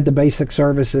provide the basic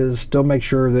services, still make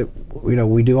sure that, you know,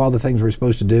 we do all the things we're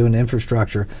supposed to do in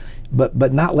infrastructure,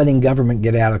 but not letting government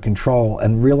get out of control,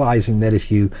 and realizing that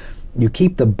if you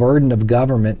keep the burden of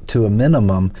government to a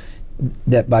minimum,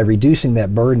 that by reducing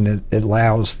that burden, it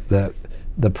allows the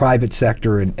private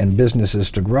sector and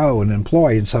businesses to grow and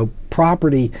employ. And so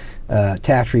property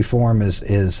tax reform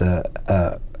is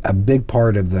a big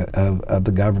part of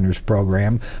the governor's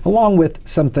program, along with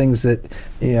some things that,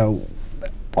 you know,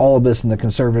 all of us in the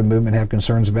conservative movement have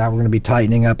concerns about. We're going to be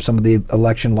tightening up some of the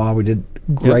election law. We did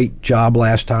a great job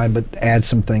last time, but add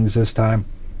some things this time.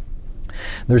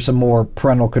 There's some more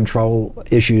parental control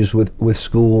issues with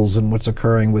schools and what's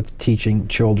occurring with teaching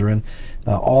children.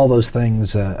 All those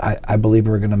things I believe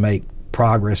we're going to make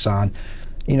progress on.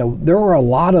 You know, there were a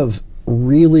lot of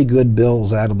really good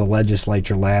bills out of the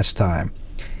legislature last time.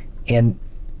 And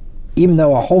even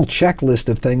though a whole checklist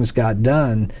of things got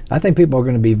done, I think people are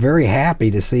going to be very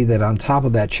happy to see that on top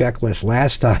of that checklist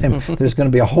last time, there's going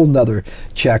to be a whole nother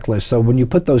checklist. So when you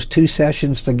put those two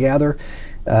sessions together,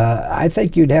 I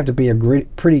think you'd have to be a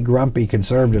pretty grumpy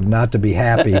conservative not to be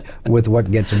happy with what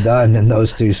gets done in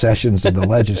those two sessions of the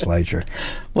legislature.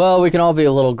 Well, we can all be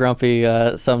a little grumpy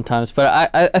sometimes, but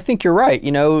I think you're right.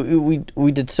 You know,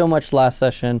 we did so much last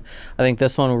session. I think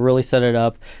this one will really set it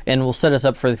up, and will set us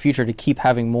up for the future to keep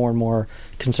having more and more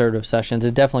conservative sessions.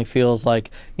 It definitely feels like,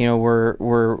 you know,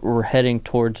 we're heading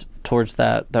towards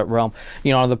that realm.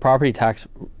 You know, on the property tax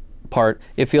part,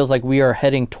 it feels like we are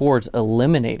heading towards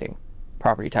eliminating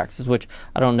property taxes, which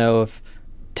I don't know if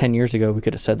 10 years ago we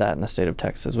could have said that in the state of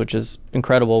Texas, which is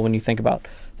incredible when you think about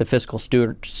the fiscal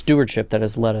stewardship that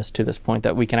has led us to this point,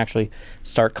 that we can actually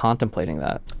start contemplating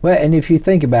that. Well, and if you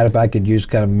think about it, if I could use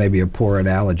kind of maybe a poor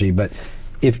analogy, but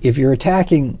if you're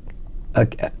attacking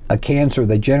a cancer,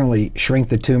 they generally shrink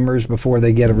the tumors before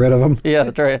they get rid of them. Yeah,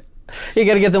 that's right. You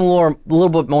got to get them a little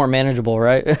bit more manageable,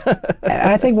 right?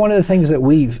 I think one of the things that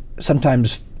we've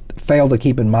sometimes fail to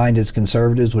keep in mind as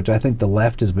conservatives, which I think the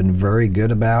left has been very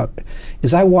good about,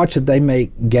 is I watch that they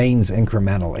make gains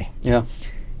incrementally. Yeah.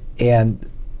 And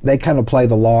they kind of play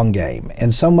the long game.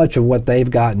 And so much of what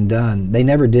they've gotten done, they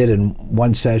never did in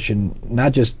one session,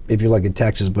 not just if you look at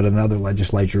Texas, but in other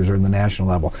legislatures or in the national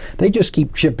level. They just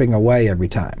keep chipping away every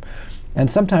time. And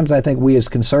sometimes I think we as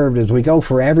conservatives, we go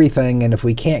for everything, and if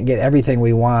we can't get everything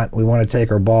we want to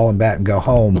take our ball and bat and go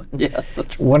home. Yes, that's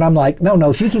true. When I'm like, no,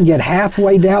 if you can get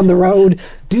halfway down the road,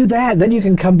 do that. Then you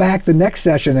can come back the next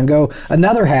session and go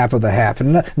another half of the half,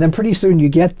 and then pretty soon you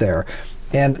get there.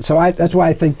 And so that's why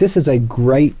I think this is a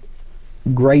great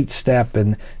step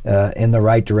in the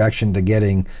right direction to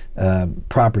getting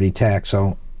property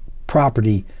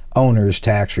owners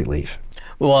tax relief.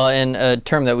 Well, and a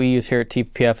term that we use here at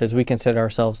TPF is we consider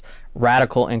ourselves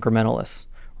radical incrementalists,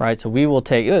 right? So we will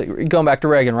take, going back to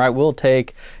Reagan, right? We'll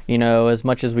take, you know, as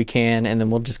much as we can, and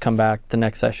then we'll just come back the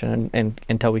next session and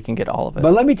until we can get all of it.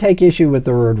 But let me take issue with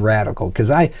the word radical, because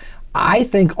I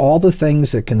think all the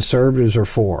things that conservatives are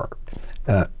for,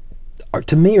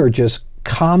 to me, are just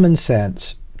common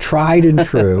sense, tried and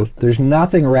true. There's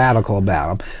nothing radical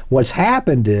about them. What's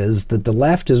happened is that the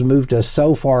left has moved us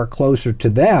so far closer to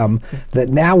them that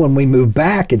now when we move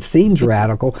back it seems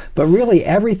radical, but really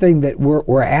everything that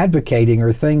we're advocating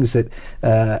are things that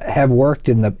have worked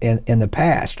in the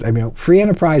past. I mean, free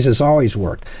enterprise has always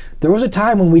worked. There was a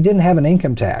time when we didn't have an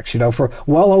income tax. You know, for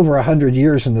well over 100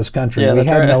 years in this country, we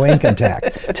had no income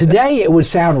tax. Today, it would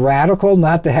sound radical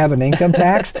not to have an income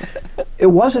tax. It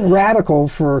wasn't radical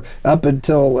for up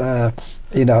until the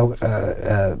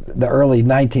early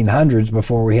 1900s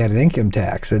before we had an income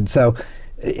tax, and so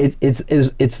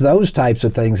it's those types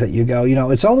of things that you go, you know,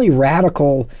 it's only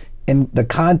radical in the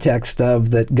context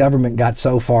of that government got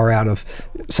so far out of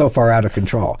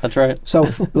control. That's right. So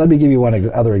let me give you one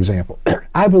other example.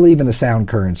 I believe in a sound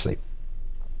currency,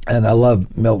 and I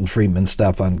love Milton Friedman's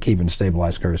stuff on keeping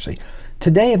stabilized currency.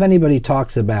 Today, if anybody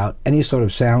talks about any sort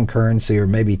of sound currency or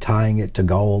maybe tying it to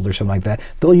gold or something like that,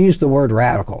 they'll use the word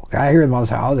radical. I hear them all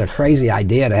say, oh, it's a crazy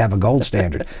idea to have a gold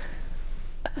standard.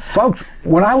 Folks,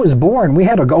 when I was born, we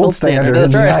had a gold standard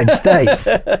in the United States.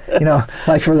 You know,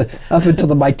 like up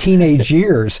until my teenage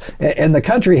years, and the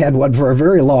country had one for a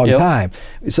very long time.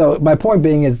 So my point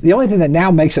being is, the only thing that now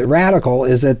makes it radical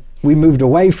is that we moved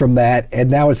away from that,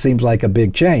 and now it seems like a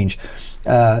big change.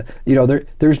 You know,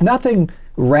 there's nothing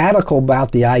radical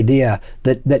about the idea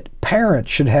that parents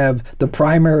should have the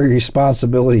primary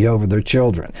responsibility over their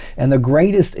children, and the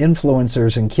greatest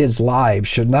influencers in kids' lives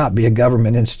should not be a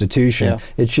government institution.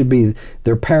 It should be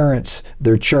their parents,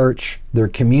 their church, their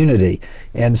community.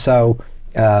 And so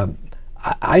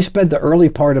I spent the early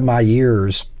part of my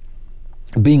years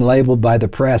being labeled by the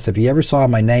press. If you ever saw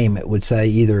my name, it would say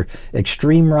either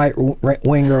extreme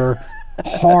right-winger,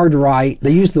 hard right.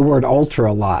 They use the word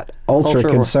ultra a lot. Ultra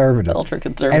conservative.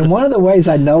 And one of the ways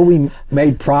I know we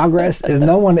made progress is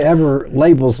no one ever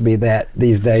labels me that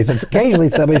these days. It's occasionally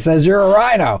somebody says, you're a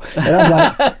rhino. And I'm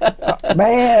like,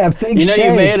 man, have things changed?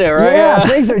 You made it, right? Yeah,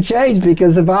 things are changed,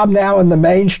 because if I'm now in the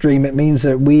mainstream, it means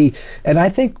that and I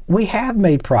think we have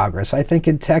made progress. I think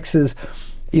in Texas,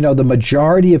 you know, the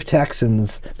majority of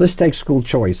Texans, let's take school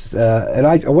choice. And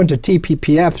I went to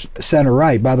TPPF Center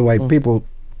Right. By the way, people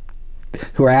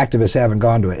who are activists haven't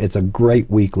gone to it. It's a great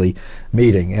weekly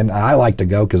meeting, and I like to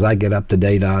go because I get up to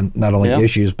date on not only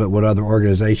issues but what other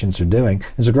organizations are doing.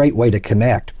 It's a great way to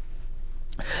connect.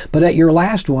 But at your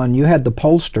last one, you had the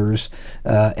pollsters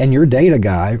and your data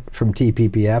guy from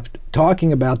TPPF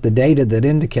talking about the data that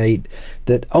indicate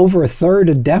that over a third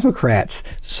of Democrats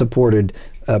supported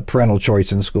parental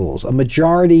choice in schools, a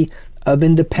majority of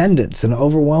independents, an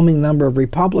overwhelming number of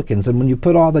Republicans, and when you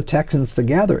put all the Texans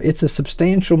together, it's a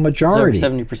substantial majority. It's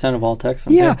over 70% of all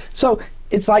Texans. Yeah, so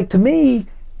it's like, to me,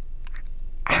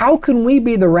 how can we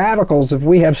be the radicals if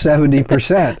we have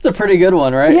 70%? It's a pretty good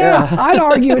one, right? Yeah, I'd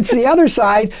argue it's the other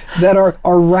side that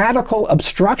are radical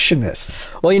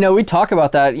obstructionists. Well, you know, we talk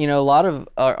about that, you know, a lot of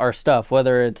our stuff,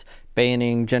 whether it's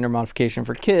banning gender modification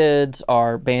for kids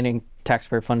or banning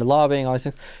taxpayer-funded lobbying, all these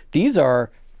things, these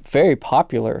are very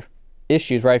popular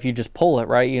issues, right? If you just pull it,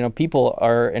 right? You know, people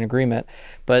are in agreement,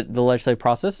 but the legislative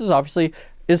process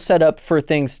is set up for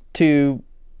things to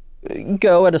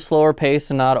go at a slower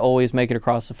pace and not always make it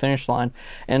across the finish line.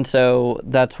 And so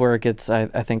that's where it gets, I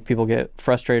think people get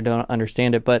frustrated, don't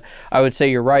understand it. But I would say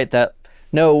you're right that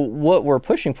no, what we're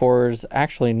pushing for is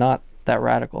actually not that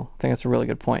radical. I think that's a really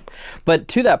good point. But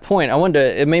to that point,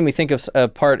 it made me think of a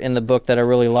part in the book that I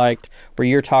really liked where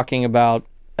you're talking about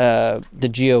the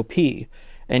GOP.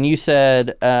 And you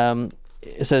said,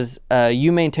 it says,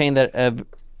 you maintain that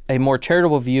a more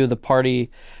charitable view of the party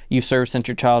you've served since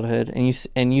your childhood,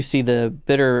 and you see the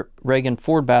bitter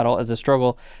Reagan-Ford battle as a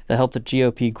struggle that helped the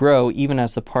GOP grow, even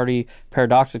as the party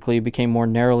paradoxically became more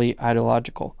narrowly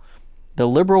ideological. The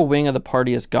liberal wing of the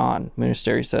party is gone,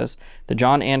 Munisteri says. The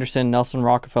John Anderson, Nelson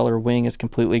Rockefeller wing is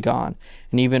completely gone,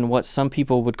 and even what some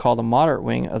people would call the moderate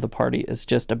wing of the party is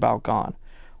just about gone.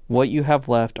 What you have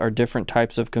left are different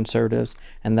types of conservatives,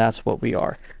 and that's what we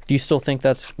are. Do you still think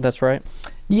that's right?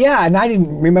 Yeah, and I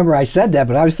didn't remember I said that,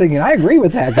 but I was thinking, I agree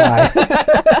with that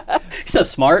guy. He's so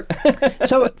smart.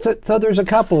 So there's a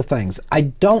couple of things. I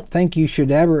don't think you should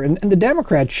ever, and the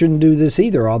Democrats shouldn't do this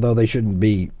either, although they shouldn't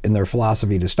be in their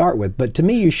philosophy to start with, but to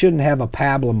me, you shouldn't have a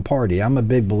pablum party. I'm a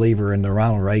big believer in the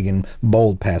Ronald Reagan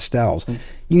bold pastels.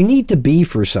 You need to be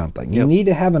for something. You need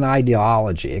to have an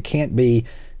ideology. It can't be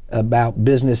about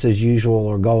business as usual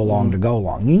or go along to go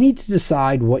along. You need to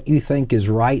decide what you think is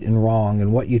right and wrong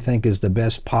and what you think is the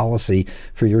best policy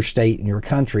for your state and your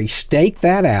country. Stake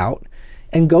that out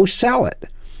and go sell it.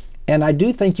 And I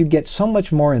do think you get so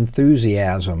much more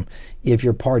enthusiasm if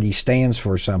your party stands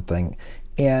for something.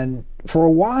 And for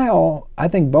a while, I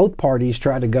think both parties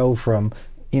tried to go from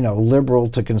liberal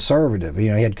to conservative.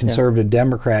 You had conservative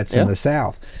Democrats in the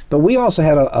South. But we also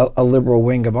had a liberal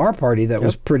wing of our party that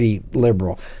was pretty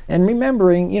liberal. And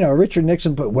remembering, Richard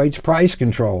Nixon put wage price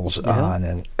controls on,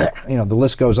 and the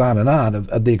list goes on and on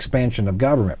of the expansion of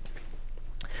government.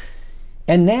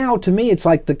 And now, to me, it's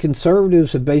like the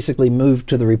conservatives have basically moved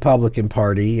to the Republican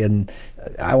Party, and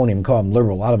I won't even call them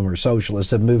liberal. A lot of them are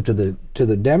socialists. Have moved to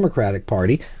the Democratic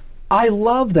Party. I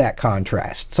love that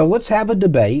contrast. So let's have a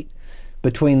debate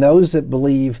between those that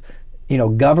believe,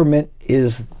 government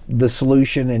is the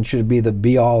solution and should be the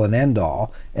be-all and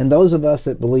end-all, and those of us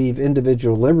that believe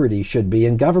individual liberty should be.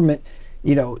 And government,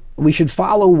 we should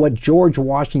follow what George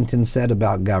Washington said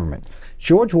about government.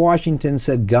 George Washington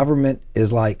said government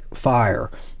is like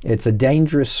fire. It's a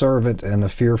dangerous servant and a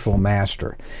fearful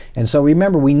master. And so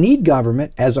remember, we need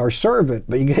government as our servant,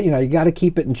 but you got to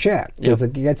keep it in check because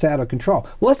it gets out of control.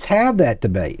 Let's have that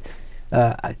debate.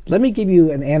 Let me give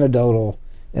you an anecdotal,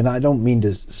 and I don't mean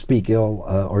to speak ill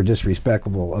or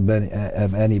disrespectful of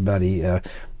anybody,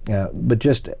 but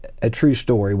just a true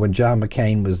story. When John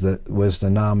McCain was the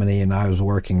nominee and I was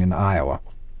working in Iowa,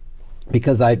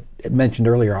 because I mentioned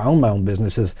earlier, I own my own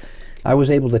businesses, I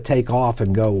was able to take off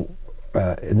and go,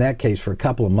 in that case, for a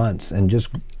couple of months and just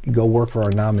go work for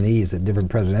our nominees at different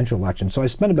presidential elections. So I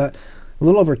spent about a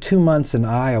little over 2 months in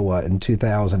Iowa in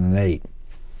 2008.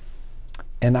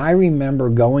 And I remember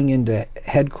going into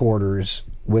headquarters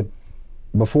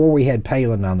before we had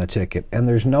Palin on the ticket, and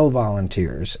there's no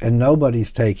volunteers, and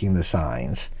nobody's taking the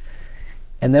signs.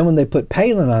 And then when they put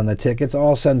Palin on the tickets,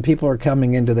 all of a sudden people are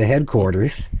coming into the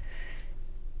headquarters,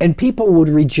 and people would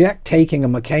reject taking a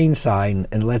McCain sign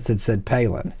unless it said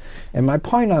Palin. And my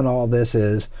point on all this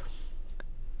is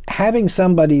having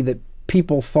somebody that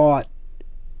people thought,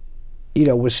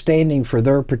 was standing for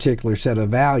their particular set of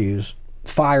values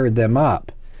fired them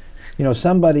up.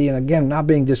 Somebody, and again, not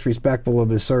being disrespectful of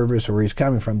his service or where he's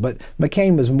coming from, but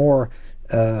McCain was more,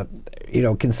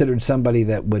 considered somebody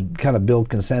that would kind of build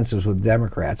consensus with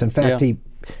Democrats. In fact, he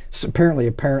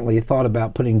apparently thought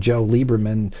about putting Joe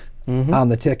Lieberman on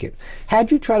the ticket.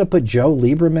 Had you tried to put Joe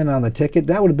Lieberman on the ticket,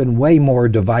 that would have been way more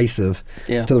divisive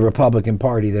to the Republican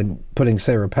Party than putting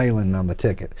Sarah Palin on the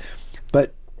ticket.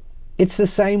 But it's the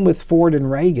same with Ford and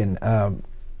Reagan.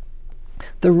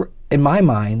 In my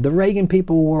mind, the Reagan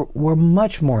people were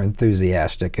much more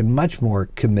enthusiastic and much more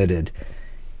committed.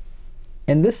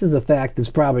 And this is a fact that's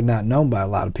probably not known by a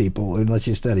lot of people unless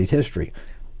you studied history.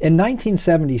 In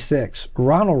 1976,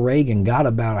 Ronald Reagan got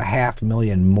about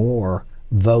 500,000 more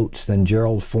votes than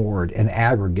Gerald Ford in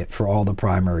aggregate for all the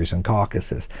primaries and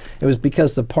caucuses. It was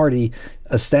because the party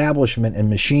establishment and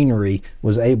machinery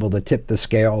was able to tip the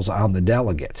scales on the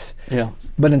delegates.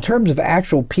 But in terms of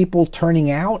actual people turning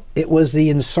out, it was the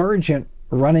insurgent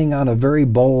running on a very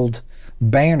bold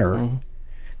banner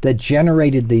that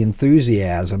generated the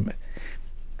enthusiasm.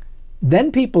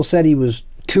 Then people said he was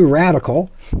too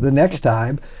radical the next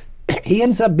time. He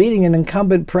ends up beating an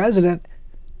incumbent president,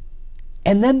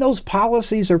 and then those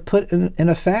policies are put in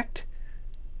effect,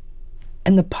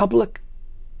 and the public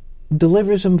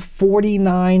delivers him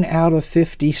 49 out of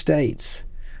 50 states.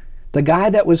 The guy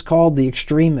that was called the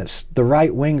extremist, the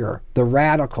right-winger, the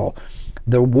radical,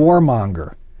 the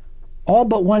warmonger, all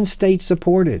but one state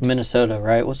supported. Minnesota,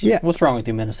 right? What's wrong with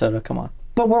you, Minnesota? Come on.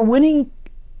 But we're winning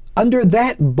under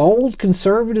that bold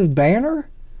conservative banner.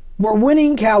 We're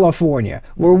winning California.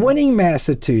 We're winning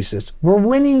Massachusetts. We're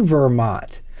winning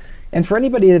Vermont. And for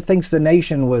anybody that thinks the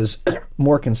nation was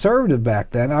more conservative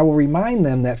back then, I will remind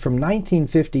them that from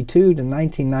 1952 to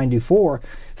 1994,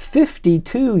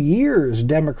 52 years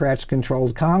Democrats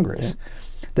controlled Congress.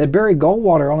 That Barry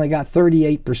Goldwater only got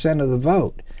 38% of the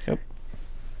vote.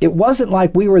 It wasn't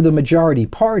like we were the majority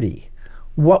party.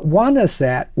 What won us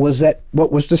that was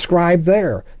what was described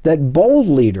there, that bold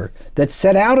leader that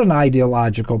set out an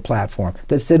ideological platform,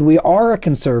 that said we are a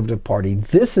conservative party.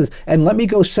 And let me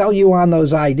go sell you on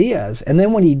those ideas. And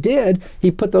then when he did, he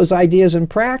put those ideas in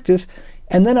practice,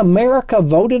 and then America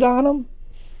voted on them.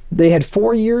 They had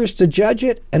 4 years to judge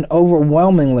it and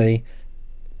overwhelmingly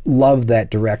loved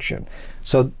that direction.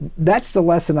 So that's the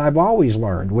lesson I've always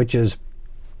learned, which is,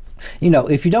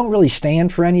 if you don't really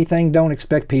stand for anything, don't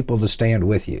expect people to stand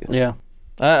with you. Yeah.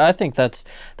 I think that's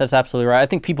absolutely right. I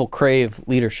think people crave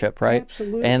leadership, right?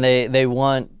 Absolutely. And they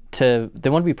want to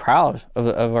be proud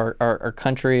of our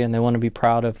country, and they want to be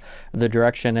proud of the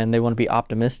direction, and they want to be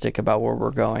optimistic about where we're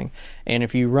going. And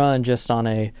if you run just on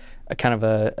a kind of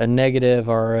a negative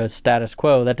or a status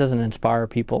quo, that doesn't inspire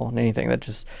people in anything. That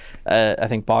just I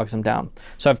think bogs them down.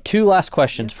 So I have two last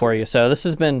questions for you. So this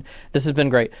has been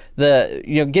great.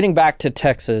 Getting back to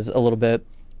Texas a little bit.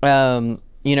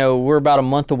 We're about a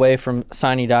month away from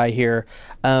sine die here.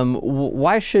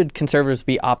 Why should conservatives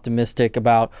be optimistic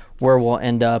about where we'll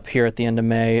end up here at the end of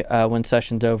May when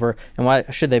session's over? And why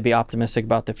should they be optimistic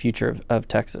about the future of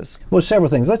Texas? Well, several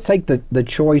things. Let's take the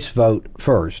choice vote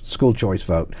first, school choice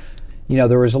vote.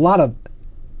 There was a lot of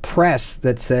press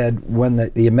that said when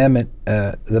the amendment,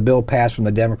 the bill passed from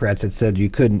the Democrats that said you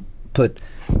couldn't put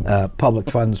public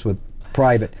funds with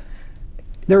private.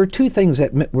 There are two things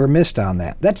that were missed on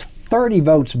that. That's 30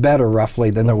 votes better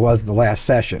roughly than there was the last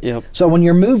session. Yep. So when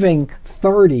you're moving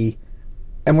 30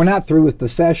 and we're not through with the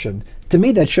session, to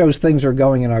me that shows things are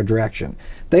going in our direction.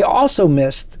 They also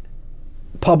missed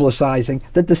publicizing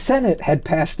that the Senate had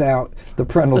passed out the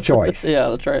parental choice. Yeah,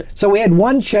 that's right. So we had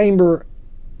one chamber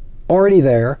already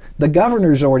there, the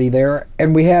governor's already there,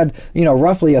 and we had,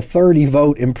 roughly a 30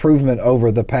 vote improvement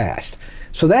over the past.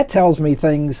 So that tells me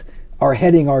things are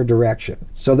heading our direction.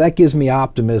 So that gives me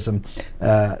optimism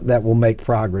that we'll make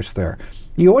progress there.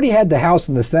 You already had the House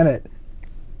and the Senate,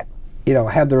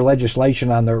 have their legislation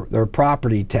on their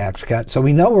property tax cut. So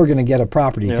we know we're going to get a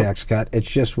property tax cut. It's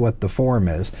just what the form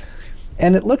is.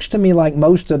 And it looks to me like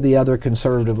most of the other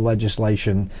conservative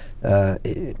legislation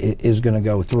is going to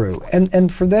go through.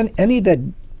 And for then any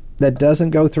that doesn't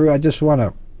go through, I just want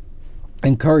to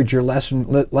encourage your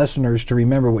listeners to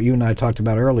remember what you and I talked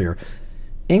about earlier.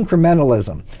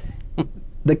 Incrementalism.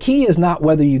 The key is not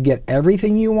whether you get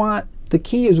everything you want. The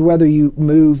key is whether you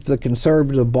move the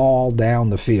conservative ball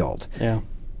down the field. Yeah.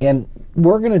 And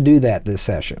we're going to do that this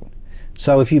session.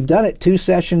 So if you've done it 2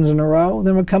 sessions in a row,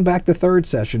 then we'll come back the 3rd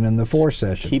session and the 4th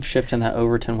session. Keep shifting that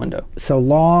Overton window. So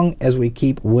long as we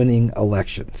keep winning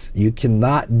elections. You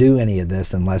cannot do any of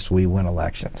this unless we win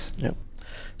elections. Yep.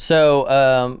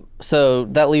 So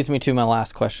that leads me to my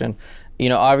last question.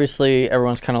 Obviously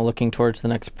everyone's kind of looking towards the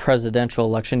next presidential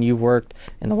election. You've worked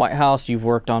in the White House, you've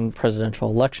worked on presidential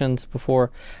elections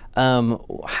before.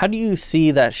 How do you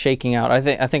see that shaking out? I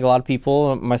think a lot of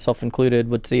people, myself included,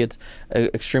 would see it's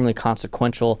an extremely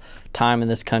consequential time in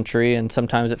this country, and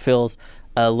sometimes it feels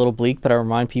a little bleak, but I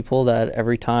remind people that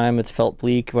every time it's felt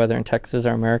bleak, whether in Texas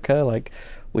or America,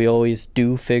 we always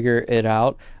do figure it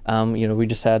out. We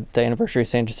just had the anniversary of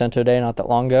San Jacinto Day not that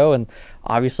long ago, and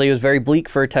obviously it was very bleak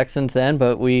for Texans then,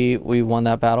 but we won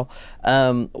that battle.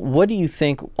 What do you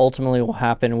think ultimately will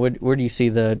happen? Where do you see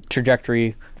the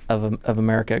trajectory of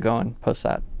America going post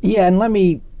that? Yeah, and let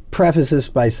me preface this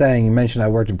by saying, you mentioned I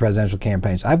worked in presidential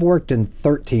campaigns. I've worked in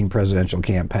 13 presidential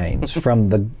campaigns, from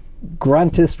the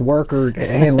gruntest worker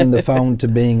handling the phone to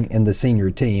being in the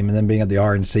senior team, and then being at the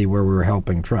RNC where we were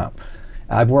helping Trump.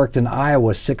 I've worked in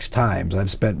Iowa 6 times.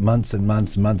 I've spent months and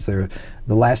months and months there.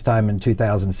 The last time in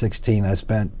 2016, I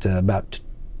spent about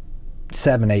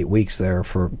 7-8 weeks there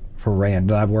for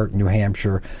Rand. And I've worked in New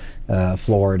Hampshire,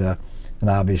 Florida, and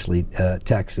obviously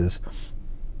Texas.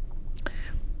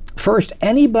 First,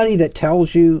 anybody that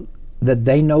tells you that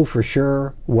they know for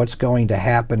sure what's going to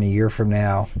happen a year from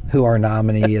now, who our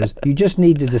nominee is, you just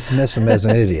need to dismiss them as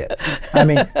an idiot. I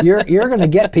mean, you're going to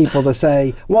get people to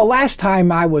say, well, last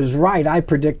time I was right, I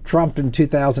predict Trump in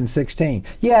 2016.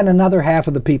 Yeah, and another half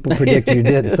of the people predict you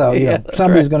did. So,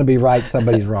 somebody's going to be right,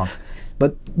 somebody's wrong.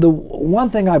 But the one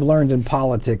thing I've learned in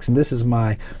politics, and this is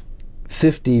my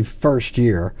 51st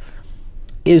year,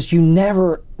 is you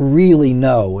never really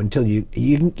know until you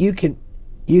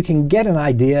can get an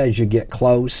idea as you get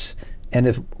close, and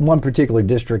if one particular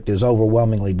district is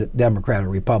overwhelmingly Democrat or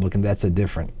Republican, that's a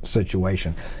different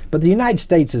situation. But the United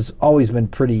States has always been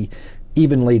pretty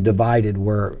evenly divided,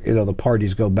 where the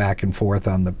parties go back and forth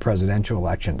on the presidential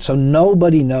election. So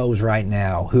nobody knows right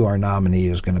now who our nominee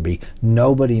is going to be.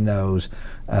 Nobody knows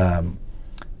who's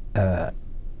going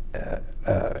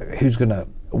to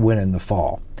win in the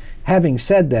fall. Having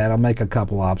said that, I'll make a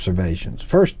couple observations.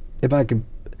 First, if I could,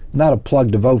 not a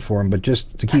plug to vote for him, but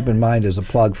just to keep in mind as a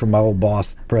plug for my old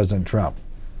boss, President Trump.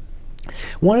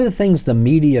 One of the things the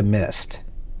media missed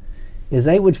is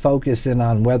they would focus in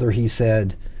on whether he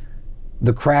said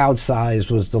the crowd size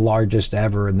was the largest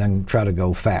ever, and then try to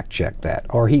go fact check that.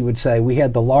 Or he would say we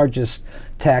had the largest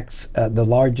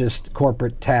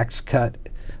corporate tax cut,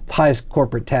 highest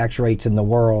corporate tax rates in the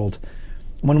world,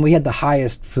 when we had the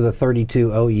highest for the 32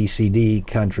 OECD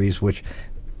countries, which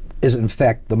is in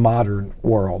fact the modern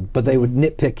world. But they would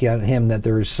nitpick on him that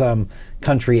there is some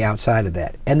country outside of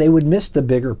that. And they would miss the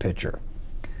bigger picture,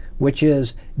 which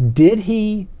is, did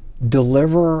he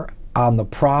deliver on the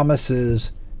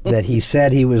promises that he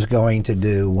said he was going to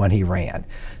do when he ran?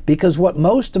 Because what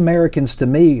most Americans, to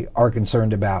me, are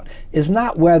concerned about is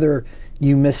not whether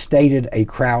you misstated a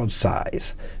crowd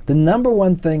size. The number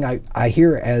one thing I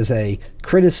hear as a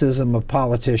criticism of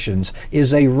politicians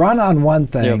is they run on one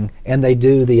thing and they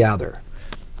do the other.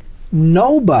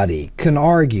 Nobody can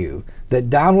argue that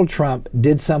Donald Trump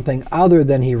did something other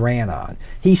than he ran on.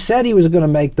 He said he was going to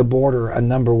make the border a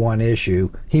 #1 issue.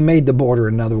 He made the border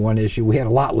a #1 issue. We had a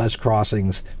lot less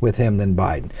crossings with him than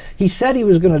Biden. He said he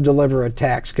was going to deliver a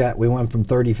tax cut. We went from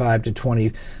 35 to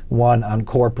 21 on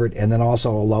corporate, and then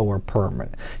also a lower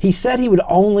permanent. He said he would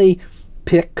only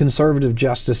pick conservative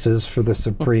justices for the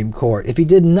Supreme Court if he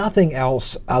did nothing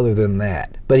else other than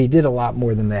that. But he did a lot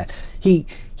more than that. He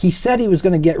said he was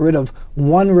going to get rid of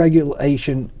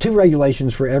 2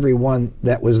 regulations for every one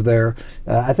that was there.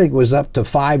 I think it was up to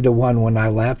 5 to 1 when I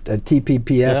left.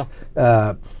 TPPF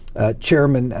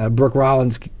Chairman Brooke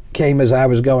Rollins came as I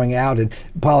was going out, and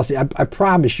policy, I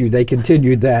promise you they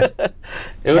continued that.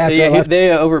 They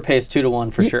overpaced 2 to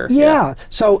 1 for sure. Yeah.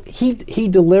 So he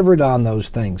delivered on those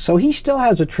things. So he still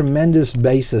has a tremendous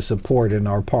base of support in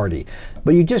our party.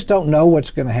 But you just don't know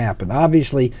what's going to happen.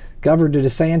 Obviously, Governor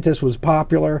DeSantis was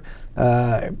popular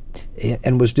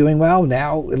and was doing well.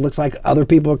 Now it looks like other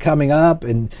people are coming up,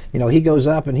 and he goes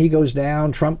up and he goes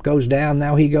down. Trump goes down,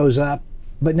 now he goes up.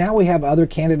 But now we have other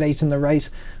candidates in the race.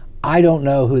 I don't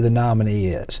know who the nominee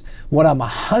is. What I'm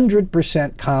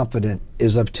 100% confident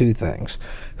is of 2 things.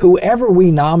 Whoever we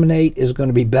nominate is going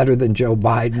to be better than Joe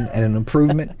Biden and an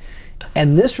improvement.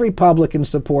 And this Republican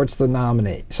supports the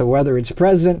nominee. So whether it's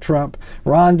President Trump,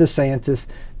 Ron DeSantis,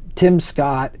 Tim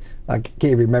Scott, I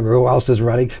can't remember who else is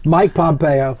running, Mike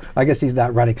Pompeo, I guess he's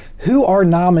not running, who our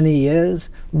nominee is,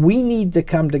 we need to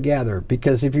come together.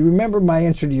 Because if you remember my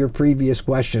answer to your previous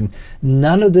question,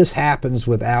 none of this happens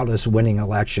without us winning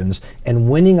elections. And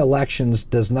winning elections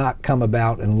does not come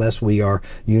about unless we are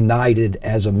united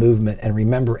as a movement. And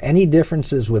remember, any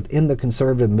differences within the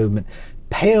conservative movement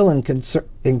pale in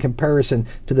comparison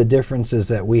to the differences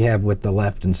that we have with the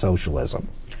left and socialism.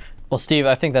 Well, Steve,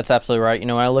 I think that's absolutely right. When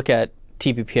I look at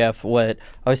TPPF, what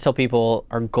I always tell people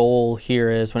our goal here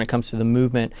is, when it comes to the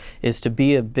movement, is to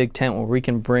be a big tent where we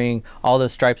can bring all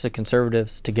those stripes of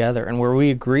conservatives together, and where we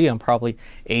agree on probably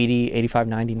 80, 85,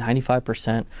 90,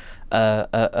 95%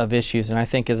 of issues. And I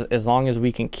think as long as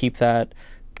we can keep that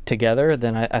together,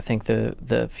 then I think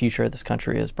the future of this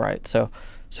country is bright. So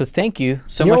thank you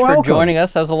so much for joining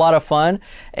us. That was a lot of fun.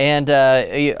 And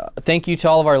thank you to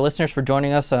all of our listeners for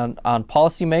joining us on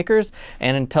Policymakers.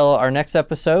 And until our next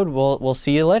episode, we'll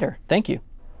see you later. Thank you.